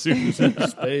door soon.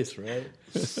 Space, right?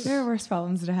 There are worse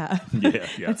problems to have. Yeah.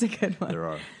 That's a good one. There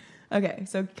are. Okay,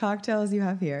 so cocktails you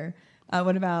have here.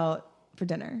 What about for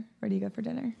dinner? Where do you go for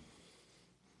dinner?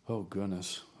 Oh,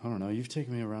 goodness. I don't know. You've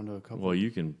taken me around to a couple. Well, you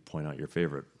can point out your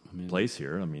favorite place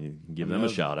here. You can give them a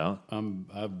shout out. I'm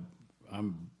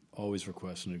always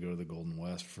requesting to go to the Golden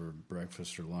West for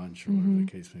breakfast or lunch or whatever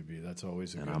the case may be. That's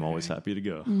always a good I'm always hang. happy to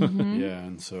go. Yeah,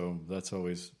 and so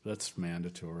that's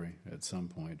mandatory at some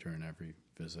point during every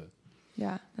visit.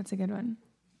 Yeah, that's a good one.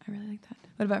 I really like that.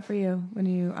 What about for you when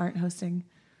you aren't hosting?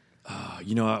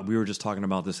 We were just talking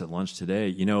about this at lunch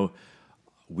today.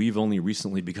 We've only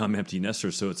recently become empty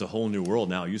nesters, so it's a whole new world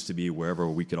now. It used to be wherever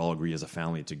we could all agree as a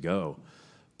family to go.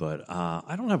 But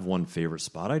I don't have one favorite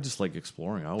spot. I just like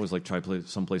exploring. I always like try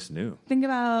someplace new. Think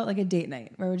about like a date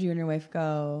night. Where would you and your wife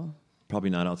go? Probably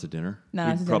not out to dinner.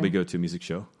 We'd probably go to a music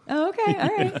show. Oh, okay. All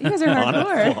right. You guys are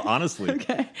hardcore. Honestly.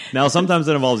 Okay. Now, sometimes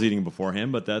that involves eating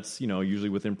beforehand, but that's, usually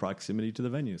within proximity to the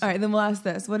venues. All right. Then we'll ask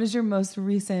this. What is your most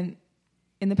recent,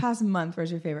 in the past month,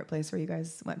 where's your favorite place where you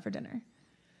guys went for dinner?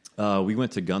 We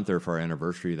went to Gunther for our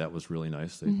anniversary. That was really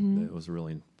nice. It was a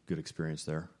really good experience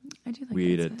there. I do like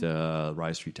We ate Gunther. at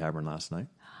Rye Street Tavern last night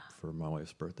for my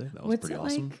wife's birthday. That was pretty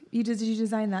awesome. Like? Did you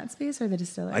design that space or the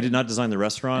distillery? I did not design the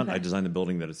restaurant. Okay. I designed the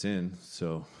building that it's in.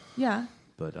 So, Yeah.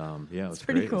 but yeah, it was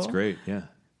pretty great. cool. It's great. Yeah.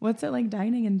 What's it like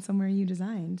dining in somewhere you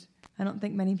designed? I don't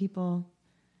think many people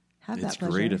have that It's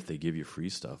pleasure. great if they give you free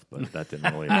stuff, but that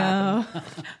didn't really happen.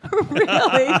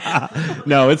 Really?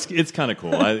 No, it's kind of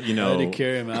cool. I I had to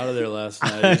carry him out of there last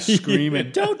night. He's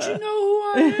screaming, "Don't you know who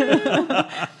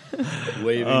I am?"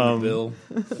 Waving the bill.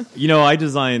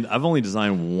 I've only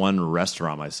designed one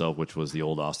restaurant myself, which was the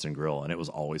Old Austin Grill, and it was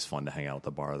always fun to hang out at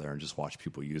the bar there and just watch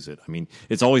people use it.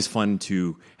 It's always fun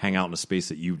to hang out in a space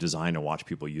that you've designed and watch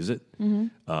people use it.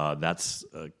 That's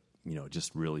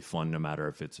just really fun, no matter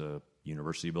if it's a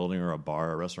university building or a bar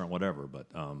or a restaurant, whatever. But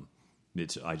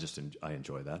I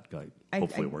enjoy that.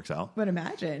 Hopefully it works out. Would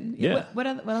imagine. Yeah. What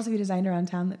else have you designed around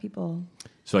town that people?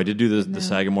 So I did do the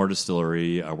Sagamore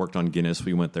Distillery. I worked on Guinness.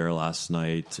 We went there last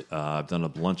night. I've done a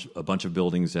bunch of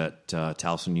buildings at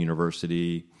Towson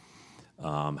University,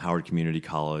 Howard Community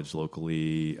College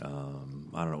locally. I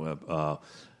don't know,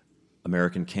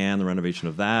 American Can, the renovation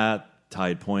of that.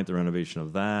 Tide Point, the renovation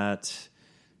of that.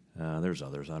 There's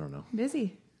others. I don't know.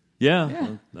 Busy.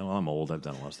 Yeah. No, I'm old. I've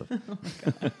done a lot of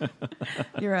stuff.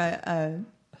 You're a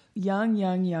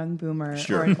young boomer.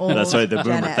 Sure. Or an old That's right. The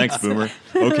Gen boomer. X. Thanks, boomer.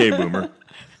 Okay, boomer.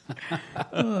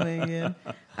 Oh my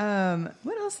god.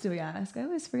 What else do we ask? I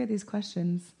always forget these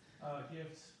questions.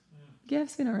 Gifts.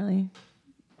 Gifts. We don't really.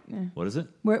 Yeah. What is it?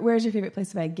 Where's your favorite place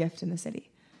to buy a gift in the city?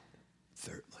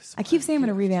 Third place. I keep saying I'm going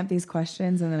to revamp these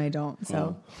questions and then I don't.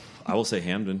 So I will say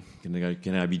Hamden.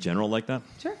 Can I be general like that?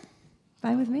 sure,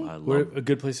 fine with me. I love Where, a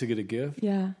good place to get a gift.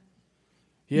 Yeah.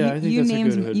 Yeah, I think You that's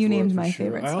named- a good hood you for it, named for my sure.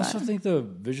 favorite I also spot. think the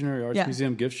Visionary Arts Yeah.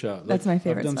 Museum gift shop. That's my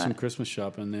favorite I've done some spot. Christmas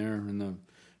shopping there in the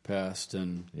past,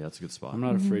 and Yeah, that's a good spot. I'm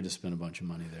not afraid to spend a bunch of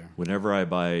money Whenever I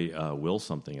buy Will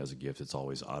something as a gift, it's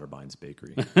always Otterbein's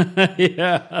Bakery. there.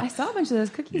 Yeah. I saw a bunch of those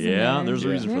cookies. in Yeah, there. there's a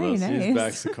reason for Very those. Nice. He just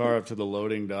backs the car up to the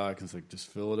loading dock and it's like, just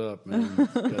fill it up, man.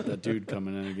 Got that dude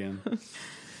coming in again.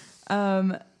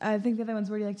 I think the other one's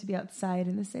where do you like to be outside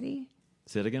in the city?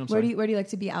 Say it again. I'm Where sorry. do you like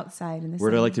to be outside in the Where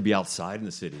city? do I like to be outside in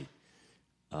the city?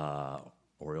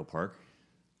 Oriole Park.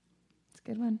 It's a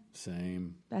good one.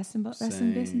 Same, Best in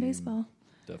Same. baseball.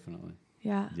 definitely.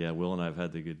 Yeah. Yeah, Will and I have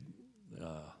had the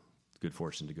good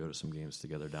fortune to go to some games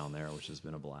together down there, which has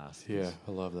been a blast. Yeah,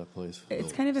 I love that place.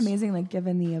 It's kind of amazing, like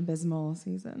given the abysmal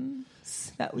season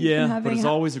that we've been Yeah, having. but it's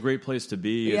always a great place to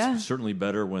be. Yeah. It's certainly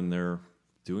better when they're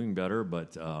doing better,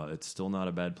 but it's still not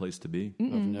a bad place to be. I've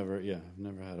never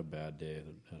had a bad day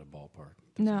at a ballpark.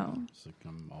 No. It's like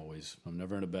I'm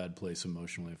never in a bad place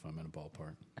emotionally if I'm in a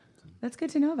ballpark. That's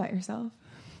good to know about yourself.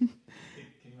 Can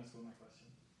you ask what my question?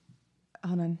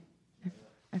 Hold on.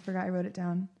 I forgot I wrote it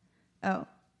down. Oh.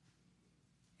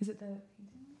 Is it the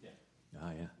painting?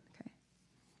 Ah, yeah. Okay.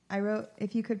 I wrote,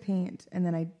 if you could paint, and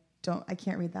then I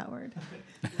can't read that word.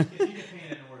 If you could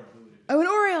paint an Oriole, who would it be? Oh, an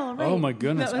Oriole, right. Oh my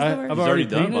goodness! That was the word. I've He's already already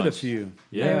done a painted a bunch. few.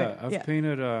 Yeah, Yeah, right. I've Yeah.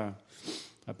 painted.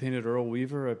 I painted Earl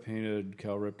Weaver. I painted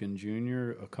Cal Ripken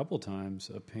Jr. a couple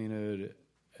times. I painted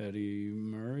Eddie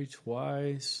Murray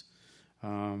twice.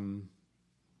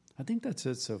 I think that's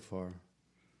it so far.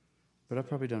 But I've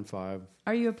probably done 5.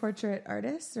 Are you a portrait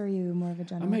artist, or are you more of a I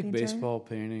general make painter? baseball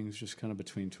paintings just kind of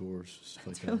between tours, stuff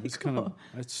like that. really It's kind of cool.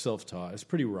 it's self-taught. It's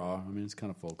pretty raw. I mean, it's kind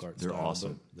of folk art. They're style,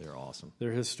 awesome. but They're awesome.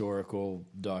 They're historical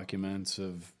documents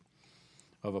of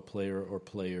a player or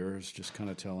players, just kind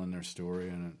of telling their story.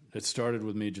 And it started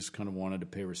with me just kind of wanted to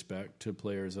pay respect to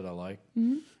players that I like,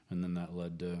 and then that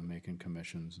led to making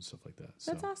commissions and stuff like that.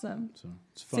 That's awesome. So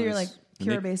it's fun. So you're like It's-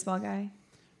 pure baseball guy?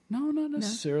 no, not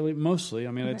necessarily. Mostly,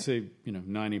 I mean, Okay. I'd say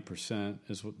 90%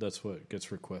 is that's what gets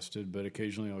requested, but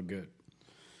occasionally I'll get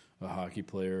a hockey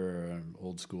player or an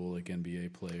old school like NBA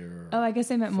player. Or, Oh, I guess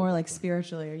I meant more like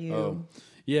spiritually. Are you? Oh,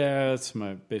 yeah, that's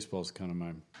my baseball's kind of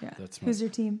my. Yeah. That's my, Who's your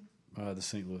team? the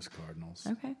St. Louis Cardinals.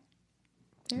 Okay.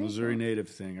 Very Missouri cool. native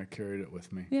thing. I carried it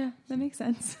with me. Yeah, that makes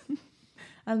sense.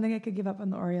 I don't think I could give up on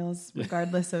the Orioles,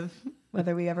 regardless of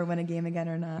whether we ever win a game again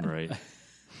or not. Right.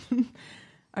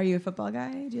 Are you a football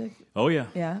guy? Do you like? Oh, yeah.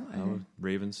 Yeah. Oh,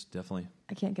 Ravens, definitely.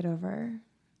 I can't get over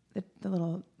the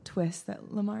little twist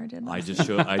that Lamar did. I last just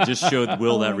showed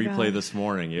Will Oh that my replay God. this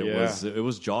morning. It Yeah.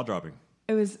 was jaw dropping.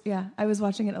 It was, yeah. I was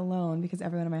watching it alone because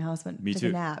everyone in my house went Me took too.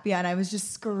 a nap. Yeah, and I was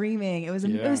just screaming. It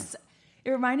Yeah. It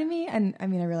reminded me, and I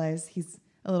mean, I realize he's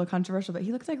a little controversial, but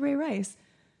he looks like Ray Rice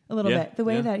a little Yeah, bit. The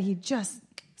way yeah. that he just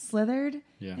slithered,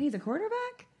 Yeah. and he's a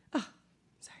quarterback. Oh,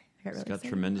 sorry, I got really He's got excited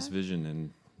tremendous about that. vision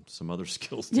and some other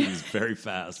skills too. He's very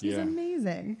fast. He's Yeah.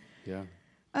 amazing. Yeah.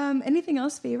 Anything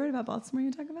else favorite about Baltimore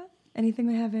you talk about? Anything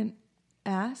we haven't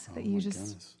asked that Oh, you my just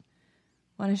goodness.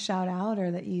 want to shout out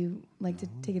or that you like to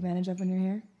take advantage of when you're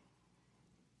here?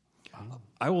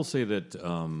 I will say that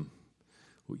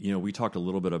we talked a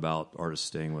little bit about artists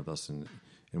staying with us, and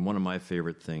one of my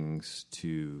favorite things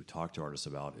to talk to artists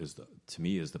about is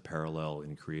the parallel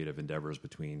in creative endeavors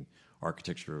between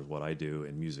architecture, what I do,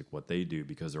 and music, what they do,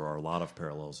 because there are a lot of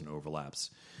parallels and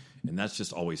overlaps, and that's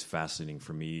just always fascinating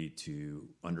for me to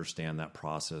understand that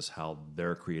process, how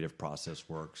their creative process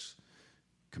works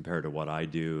compared to what I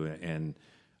do, and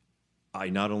I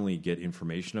not only get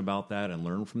information about that and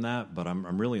learn from that, but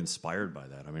I'm really inspired by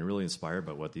that. I mean, really inspired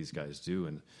by what these guys do,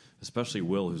 and especially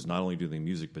Will, who's not only doing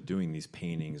music but doing these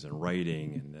paintings and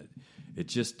writing, and it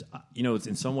just, it's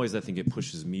in some ways I think it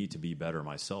pushes me to be better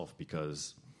myself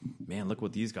because man, look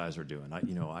what these guys are doing.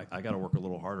 I got to work a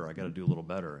little harder. I got to do a little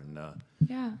better.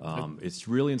 And it's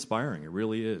really inspiring. It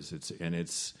really is.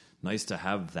 It's nice to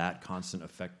have that constant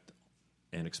effect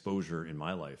and exposure in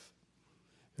my life.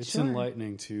 It's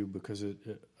enlightening too, because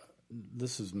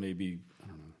this is maybe, I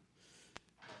don't know.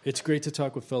 It's great to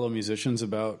talk with fellow musicians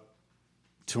about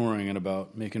touring and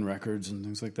about making records and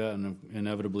things like that, and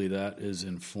inevitably that is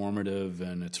informative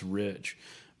and it's rich.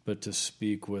 But to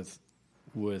speak with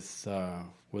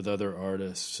other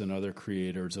artists and other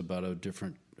creators about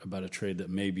a trade that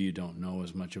maybe you don't know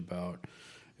as much about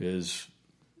is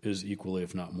equally,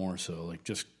 if not more so. Like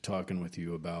just talking with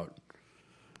you about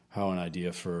how an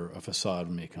idea for a facade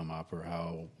may come up, or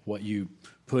what you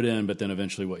put in, but then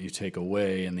eventually what you take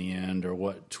away in the end, or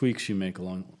what tweaks you make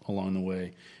along the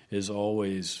way, is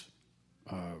always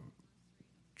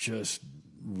just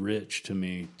rich to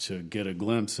me to get a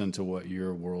glimpse into what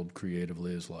your world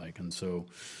creatively is like. And so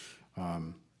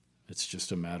it's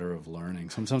just a matter of learning.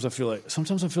 Sometimes I feel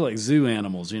like zoo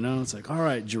animals, It's like, all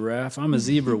right, giraffe, I'm a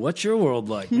zebra. What's your world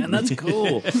like? Man, that's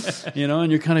cool.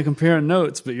 And you're kind of comparing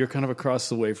notes, but you're kind of across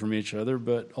the way from each other.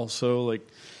 But also, like,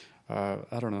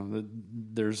 I don't know,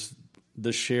 there's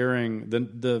the sharing,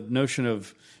 the notion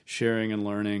of sharing and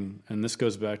learning. And this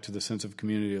goes back to the sense of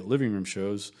community at living room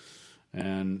shows.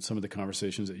 And some of the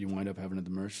conversations that you wind up having at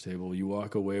the merch table, you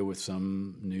walk away with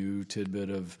some new tidbit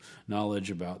of knowledge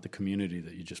about the community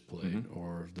that you just played,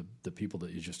 or the people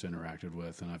that you just interacted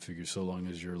with. And I figure so long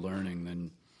as you're learning,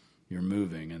 then you're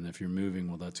moving. And if you're moving,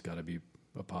 well, that's got to be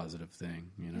a positive thing,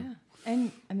 Yeah.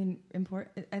 And I mean,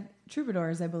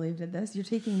 Troubadours, I believe, did this. You're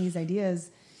taking these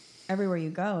ideas everywhere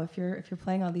you go. If you're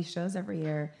playing all these shows every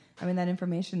year, I mean, that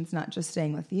information's not just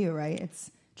staying with you, right?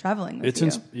 It's traveling with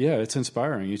you. It's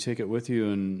inspiring. You take it with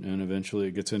you, and eventually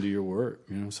it gets into your work.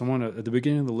 Someone at the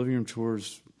beginning of the living room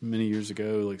tours many years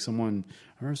ago,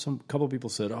 I heard couple people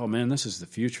said, "Oh man, this is the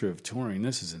future of touring.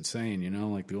 This is insane."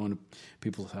 Like going to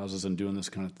people's houses and doing this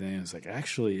kind of thing. It's like,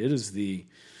 actually, it is the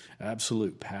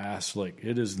absolute past. Like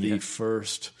it is the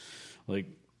first, like,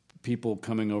 people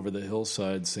coming over the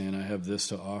hillside saying, I have this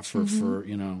to offer for,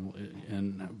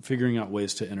 and figuring out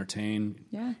ways to entertain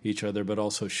each other, but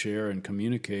also share and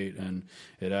communicate. And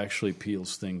it actually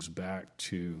peels things back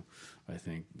to, I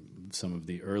think, some of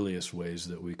the earliest ways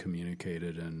that we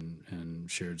communicated and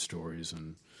shared stories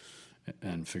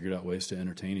and figured out ways to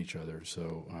entertain each other.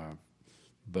 So,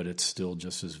 but it's still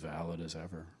just as valid as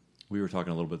ever. We were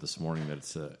talking a little bit this morning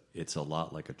that it's a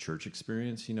lot like a church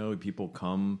experience. People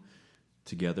come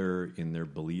together in their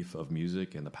belief of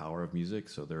music and the power of music.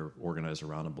 So they're organized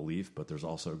around a belief, but there's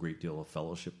also a great deal of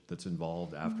fellowship that's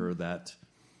involved after that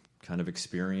kind of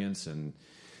experience. And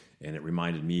it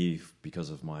reminded me, because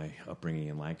of my upbringing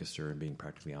in Lancaster and being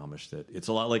practically Amish, that it's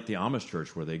a lot like the Amish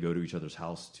church, where they go to each other's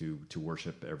house to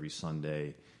worship every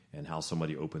Sunday, and how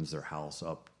somebody opens their house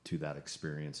up to that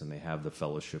experience, and they have the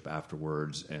fellowship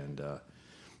afterwards. And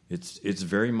It's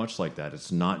very much like that.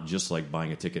 It's not just like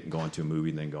buying a ticket and going to a movie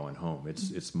and then going home.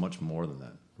 It's much more than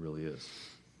that. It really is.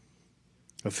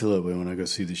 I feel that way when I go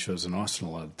see these shows in Austin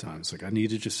a lot of times. Like, I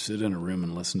need to just sit in a room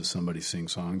and listen to somebody sing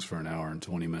songs for an hour and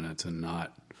 20 minutes and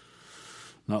not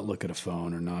look at a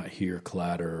phone, or not hear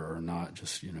clatter, or not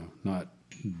just, not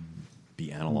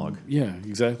be analog. Yeah,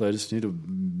 exactly. I just need to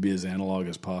be as analog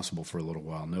as possible for a little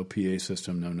while. No PA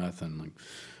system, no nothing. Like,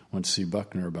 went to see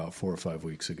Buckner about 4 or 5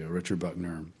 weeks ago. Richard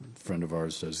Buckner, a friend of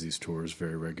ours, does these tours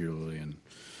very regularly, and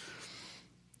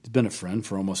he's been a friend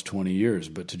for almost 20 years.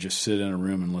 But to just sit in a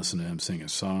room and listen to him sing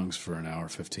his songs for an hour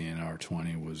 15, an hour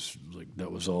 20 was like,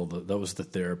 that was the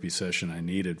therapy session I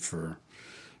needed for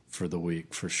the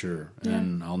week, for sure. Yeah.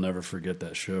 And I'll never forget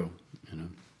that show.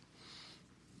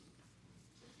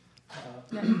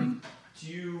 Do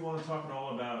you want to talk at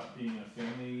all about being a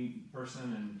family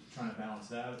person and trying to balance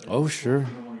that? Oh, sure. You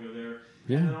don't want to go there.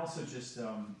 Yeah. And then also just,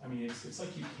 it's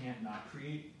like you can't not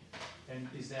create. And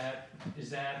is that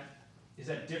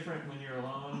different when you're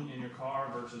alone in your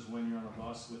car versus when you're on a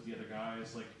bus with the other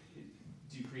guys? Like,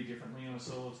 do you create differently on a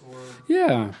solo tour?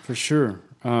 Yeah, for sure.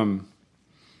 On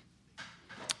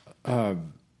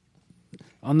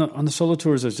the solo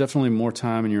tours, there's definitely more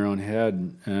time in your own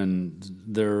head, and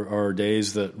there are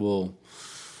days that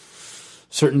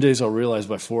certain days I'll realize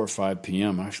by 4 or 5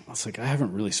 p.m. I was like, I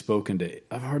haven't really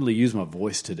I've hardly used my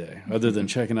voice today, other than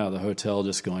checking out the hotel,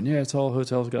 just going, yeah, it's all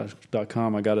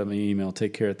hotels.com. I got it in my email.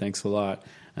 Take care. Thanks a lot.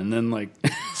 And then,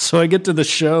 so I get to the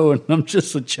show, and I'm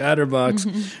just a chatterbox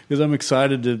because I'm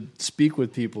excited to speak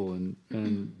with people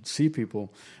and see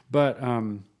people. But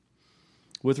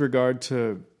with regard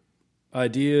to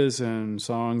ideas and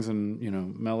songs and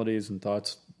melodies and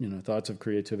thoughts, thoughts of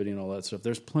creativity and all that stuff.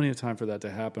 There's plenty of time for that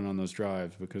to happen on those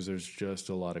drives because there's just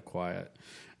a lot of quiet.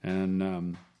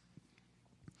 And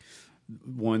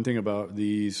one thing about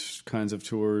these kinds of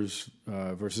tours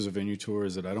versus a venue tour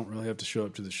is that I don't really have to show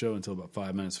up to the show until about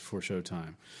 5 minutes before show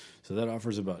time. So that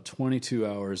offers about 22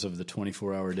 hours of the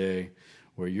 24-hour day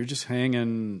where you're just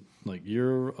hanging, like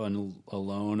you're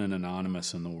alone and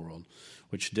anonymous in the world,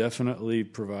 which definitely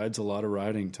provides a lot of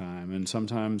writing time. And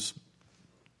sometimes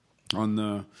on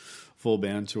the full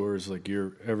band tours, like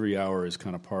every hour is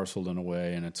kind of parceled in a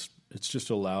way, and it's just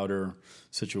a louder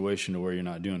situation to where you're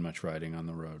not doing much writing on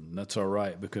the road. And that's all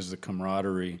right because the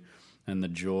camaraderie and the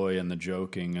joy and the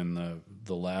joking and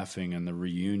the laughing and the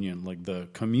reunion, like the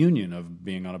communion of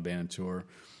being on a band tour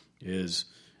is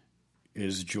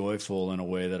joyful in a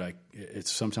way that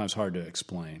it's sometimes hard to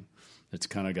explain. It's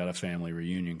kind of got a family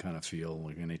reunion kind of feel,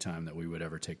 like any time that we would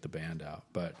ever take the band out.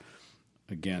 But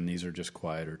again, these are just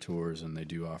quieter tours, and they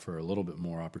do offer a little bit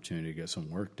more opportunity to get some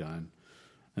work done.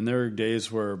 And there are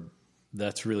days where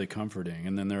that's really comforting,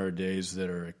 and then there are days that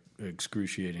are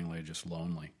excruciatingly just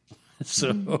lonely.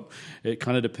 So it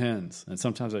kind of depends. And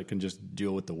sometimes I can just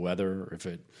deal with the weather.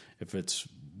 If it's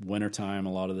wintertime,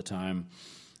 a lot of the time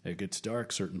it gets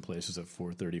dark certain places at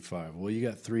 4:35. Well, you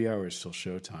got 3 hours till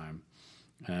showtime,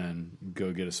 and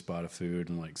go get a spot of food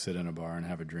and like sit in a bar and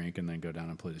have a drink and then go down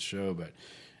and play the show. But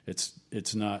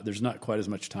it's not, there's not quite as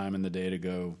much time in the day to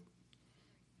go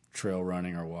trail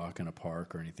running or walk in a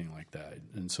park or anything like that.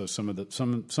 And so some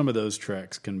of those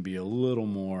treks can be a little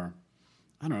more,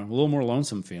 I don't know, a little more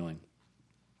lonesome feeling.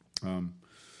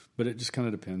 But it just kind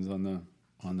of depends on the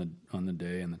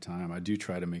day and the time. I do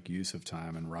try to make use of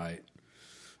time and write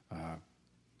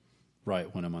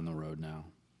when I'm on the road now.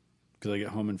 Because I get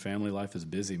home and family life is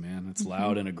busy, man. It's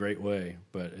loud in a great way,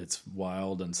 but it's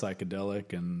wild and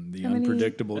psychedelic, and the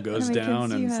unpredictable goes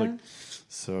down. And it's like,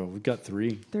 so we've got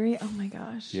 3. 3? Oh my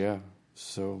gosh. Yeah.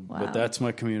 So, wow. But that's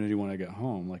my community when I get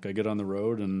home. Like I get on the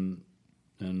road, and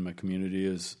my community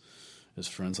is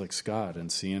friends like Scott,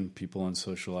 and seeing people and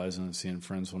socializing and seeing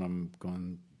friends when I'm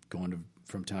going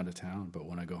from town to town. But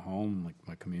when I go home, like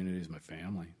my community is my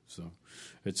family. So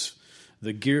it's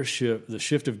the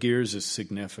shift of gears is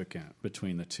significant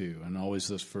between the two. And always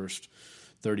those first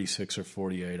 36 or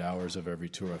 48 hours of every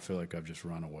tour, I feel like I've just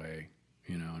run away,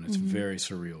 and it's very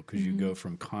surreal because you go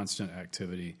from constant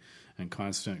activity and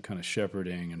constant kind of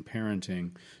shepherding and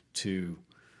parenting to,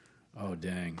 oh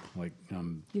dang, like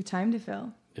you have time to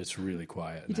fill. It's really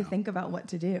quiet. You have to think about what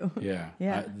to do. Yeah.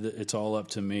 Yeah. It's all up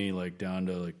to me, like down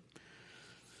to like,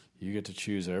 you get to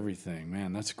choose everything.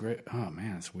 Man, that's great. Oh,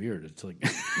 man, it's weird. It's like...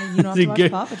 You don't have to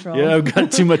watch Paw Patrol. Yeah, I've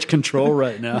got too much control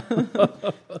right now. Do you want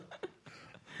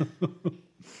to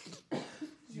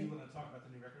talk about the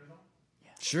new record at all?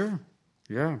 Sure.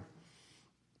 Yeah.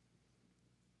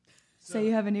 So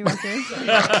you have a new record?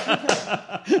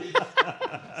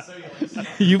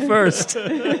 You first.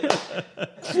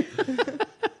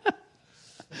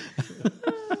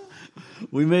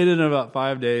 We made it in about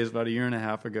 5 days, about a year and a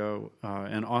half ago,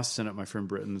 in Austin at my friend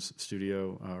Britton's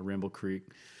studio, Ramble Creek,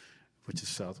 which is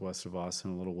southwest of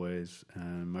Austin a little ways.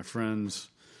 And my friends,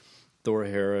 Thor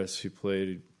Harris, who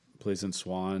plays in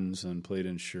Swans and played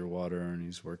in Shearwater, and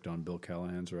he's worked on Bill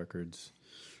Callahan's records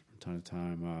from time to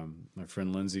time. My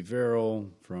friend Lindsey Verrill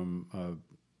from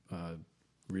a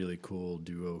really cool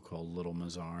duo called Little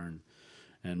Mazarn,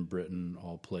 and Britton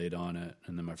all played on it.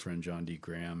 And then my friend John D.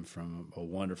 Graham from a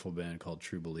wonderful band called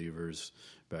True Believers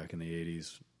back in the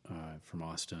 80s from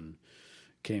Austin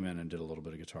came in and did a little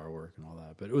bit of guitar work and all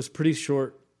that. But it was pretty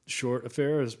short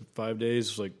affair. It was 5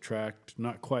 days, like tracked,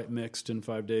 not quite mixed in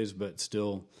 5 days, but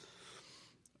still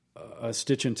a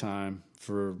stitch in time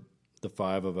for the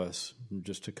 5 of us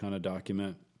just to kind of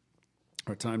document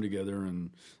our time together. And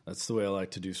that's the way I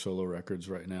like to do solo records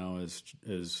right now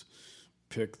is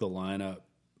pick the lineup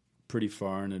pretty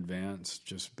far in advance,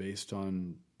 just based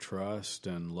on trust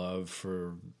and love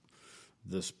for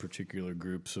this particular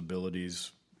group's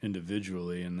abilities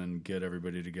individually, and then get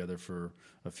everybody together for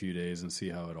a few days and see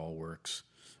how it all works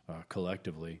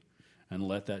collectively, and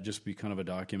let that just be kind of a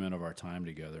document of our time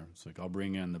together. It's like I'll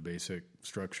bring in the basic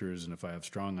structures, and if I have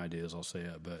strong ideas, I'll say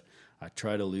it, but I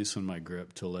try to loosen my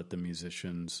grip to let the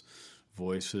musicians'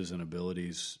 voices and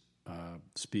abilities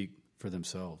speak for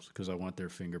themselves, because I want their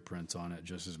fingerprints on it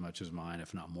just as much as mine,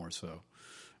 if not more so.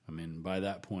 I mean, by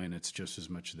that point, it's just as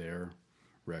much their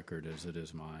record as it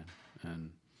is mine. And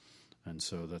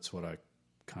so that's what I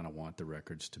kind of want the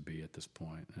records to be at this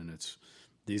point. And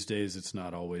these days, it's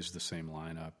not always the same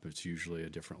lineup. It's usually a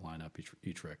different lineup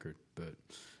each record, but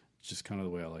it's just kind of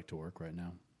the way I like to work right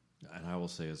now. And I will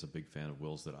say, as a big fan of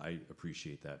Will's, that I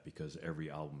appreciate that because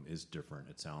every album is different.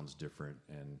 It sounds different,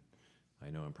 and I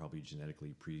know I'm probably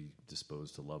genetically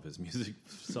predisposed to love his music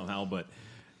somehow, but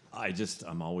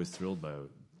I'm always thrilled by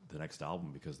the next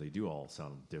album because they do all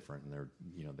sound different, and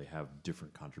they have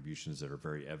different contributions that are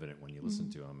very evident when you listen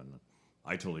to them, and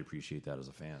I totally appreciate that as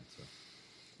a fan. So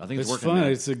I think it's working. Fun.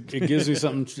 Out. It gives me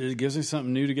something. It gives me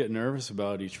something new to get nervous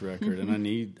about each record, and I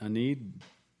need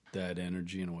that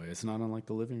energy in a way. It's not unlike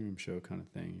the Living Room Show kind of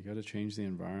thing. You got to change the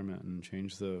environment and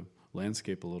change the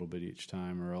landscape a little bit each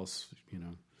time, or else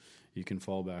you can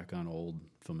fall back on old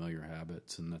familiar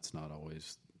habits, and that's not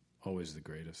always the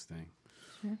greatest thing.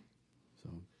 Sure. So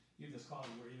You have this quality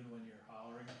where even when you're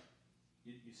hollering,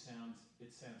 it sounds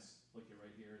like you're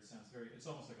right here. It's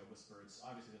almost like a whisper. It's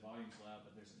obviously the volume's loud,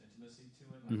 but there's an intimacy to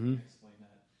it. And I can't explain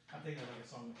that. I'm thinking of like a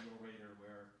song with Will Raider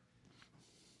where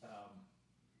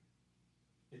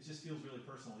it just feels really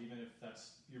personal, even if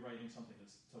you're writing something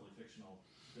that's totally fictional.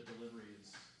 The delivery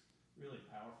is really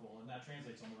powerful, and that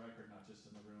translates on the record, not just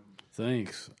in the room.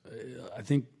 thanks. I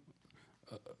think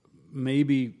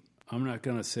maybe I'm not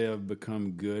going to say I've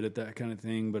become good at that kind of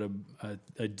thing, but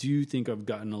I do think I've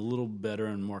gotten a little better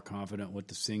and more confident with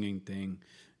the singing thing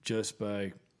just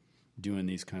by doing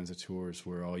these kinds of tours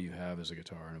where all you have is a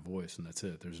guitar and a voice, and that's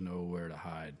it. There's nowhere to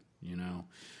hide,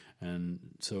 And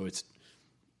so it's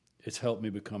helped me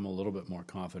become a little bit more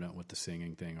confident with the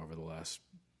singing thing over the last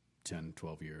 10,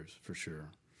 12 years, for sure.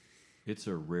 It's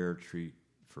a rare treat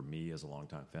for me as a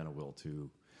longtime fan of Will to,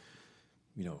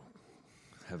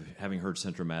 having heard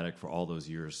Centromatic for all those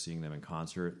years, seeing them in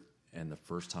concert, and the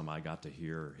first time I got to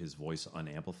hear his voice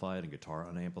unamplified and guitar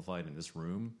unamplified in this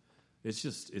room, it's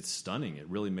stunning. It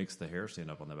really makes the hair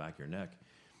stand up on the back of your neck.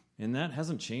 And that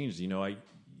hasn't changed.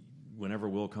 Whenever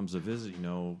Will comes to visit,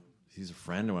 he's a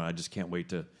friend, and I just can't wait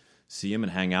to see him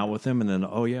and hang out with him. And then,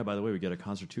 oh yeah, by the way, we get a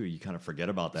concert too. You kind of forget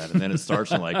about that. And then it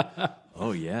starts and like,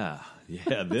 oh yeah,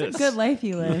 this. It's a good life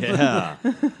you live. Yeah.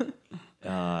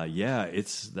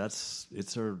 It's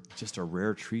just a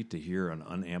rare treat to hear an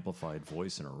unamplified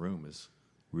voice in a room is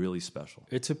really special.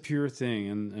 It's a pure thing.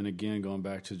 And again, going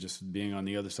back to just being on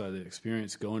the other side of the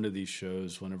experience, going to these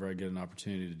shows, whenever I get an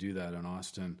opportunity to do that in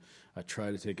Austin, I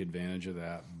try to take advantage of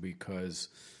that because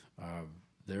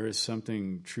there is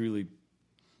something truly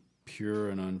pure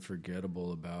and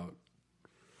unforgettable about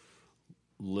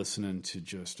listening to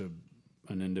just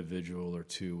an individual or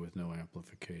two with no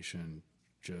amplification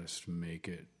just make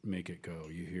it go.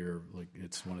 You hear, like,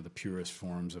 it's one of the purest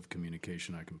forms of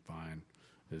communication I can find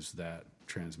is that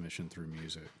transmission through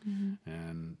music.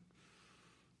 And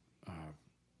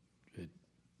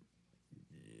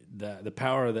the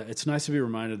power of that, it's nice to be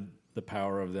reminded the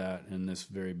power of that in this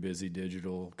very busy,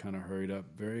 digital, kind of hurried up,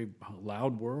 very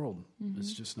loud world.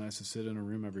 It's just nice to sit in a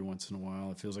room every once in a while.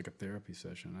 It feels like a therapy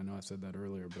session. I know I said that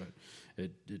earlier, but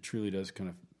it truly does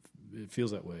it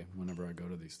feels that way whenever I go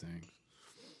to these things.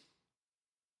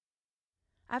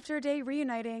 After a day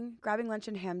reuniting, grabbing lunch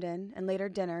in Hamden, and later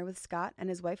dinner with Scott and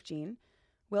his wife Jean,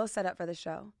 Will set up for the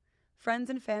show. Friends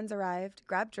and fans arrived,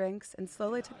 grabbed drinks, and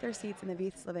slowly took their seats in the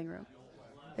Veith's living room.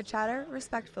 The chatter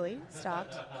respectfully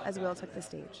stopped as Will took the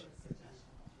stage.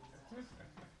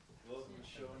 Welcome to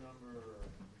show number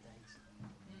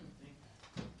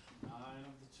 9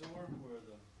 of the tour, where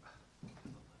the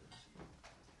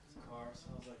car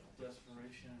smells like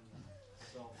desperation and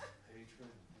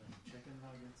self-hatred and chicken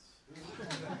nuggets.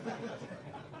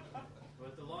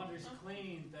 But the laundry's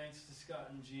clean thanks to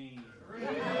Scott and Jean.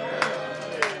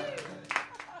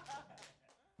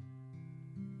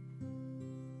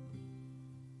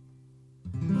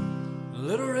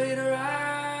 Little Raider,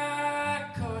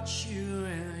 I caught you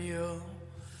in your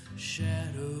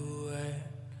shadow at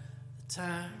the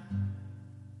time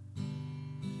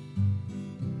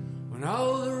when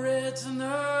all the reds and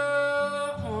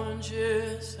the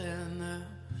oranges and the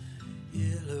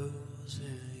yellows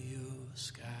in your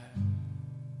sky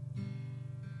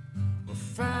were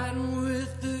fighting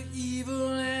with the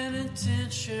evil and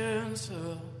intentions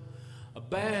of a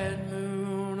bad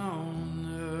moon on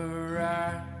the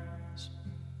rise.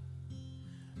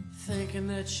 Thinking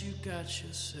that you got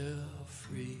yourself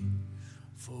free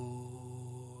for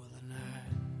the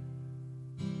night.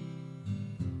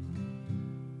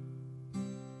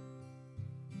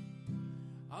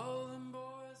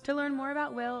 To learn more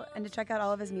about Will and to check out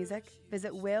all of his music,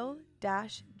 visit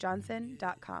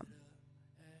will-johnson.com.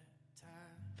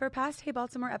 For past Hey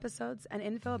Baltimore episodes and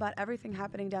info about everything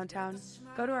happening downtown,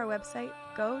 go to our website,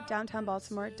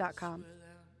 godowntownbaltimore.com.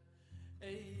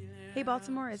 Hey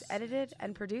Baltimore is edited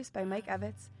and produced by Mike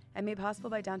Evitz and made possible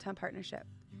by Downtown Partnership.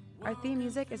 Our theme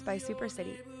music is by Super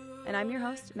City, and I'm your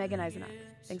host, Megan Eisenach.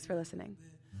 Thanks for listening.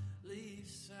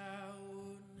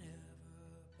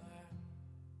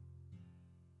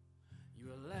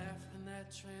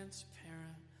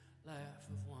 transparent laugh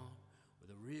of one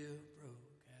with a real broken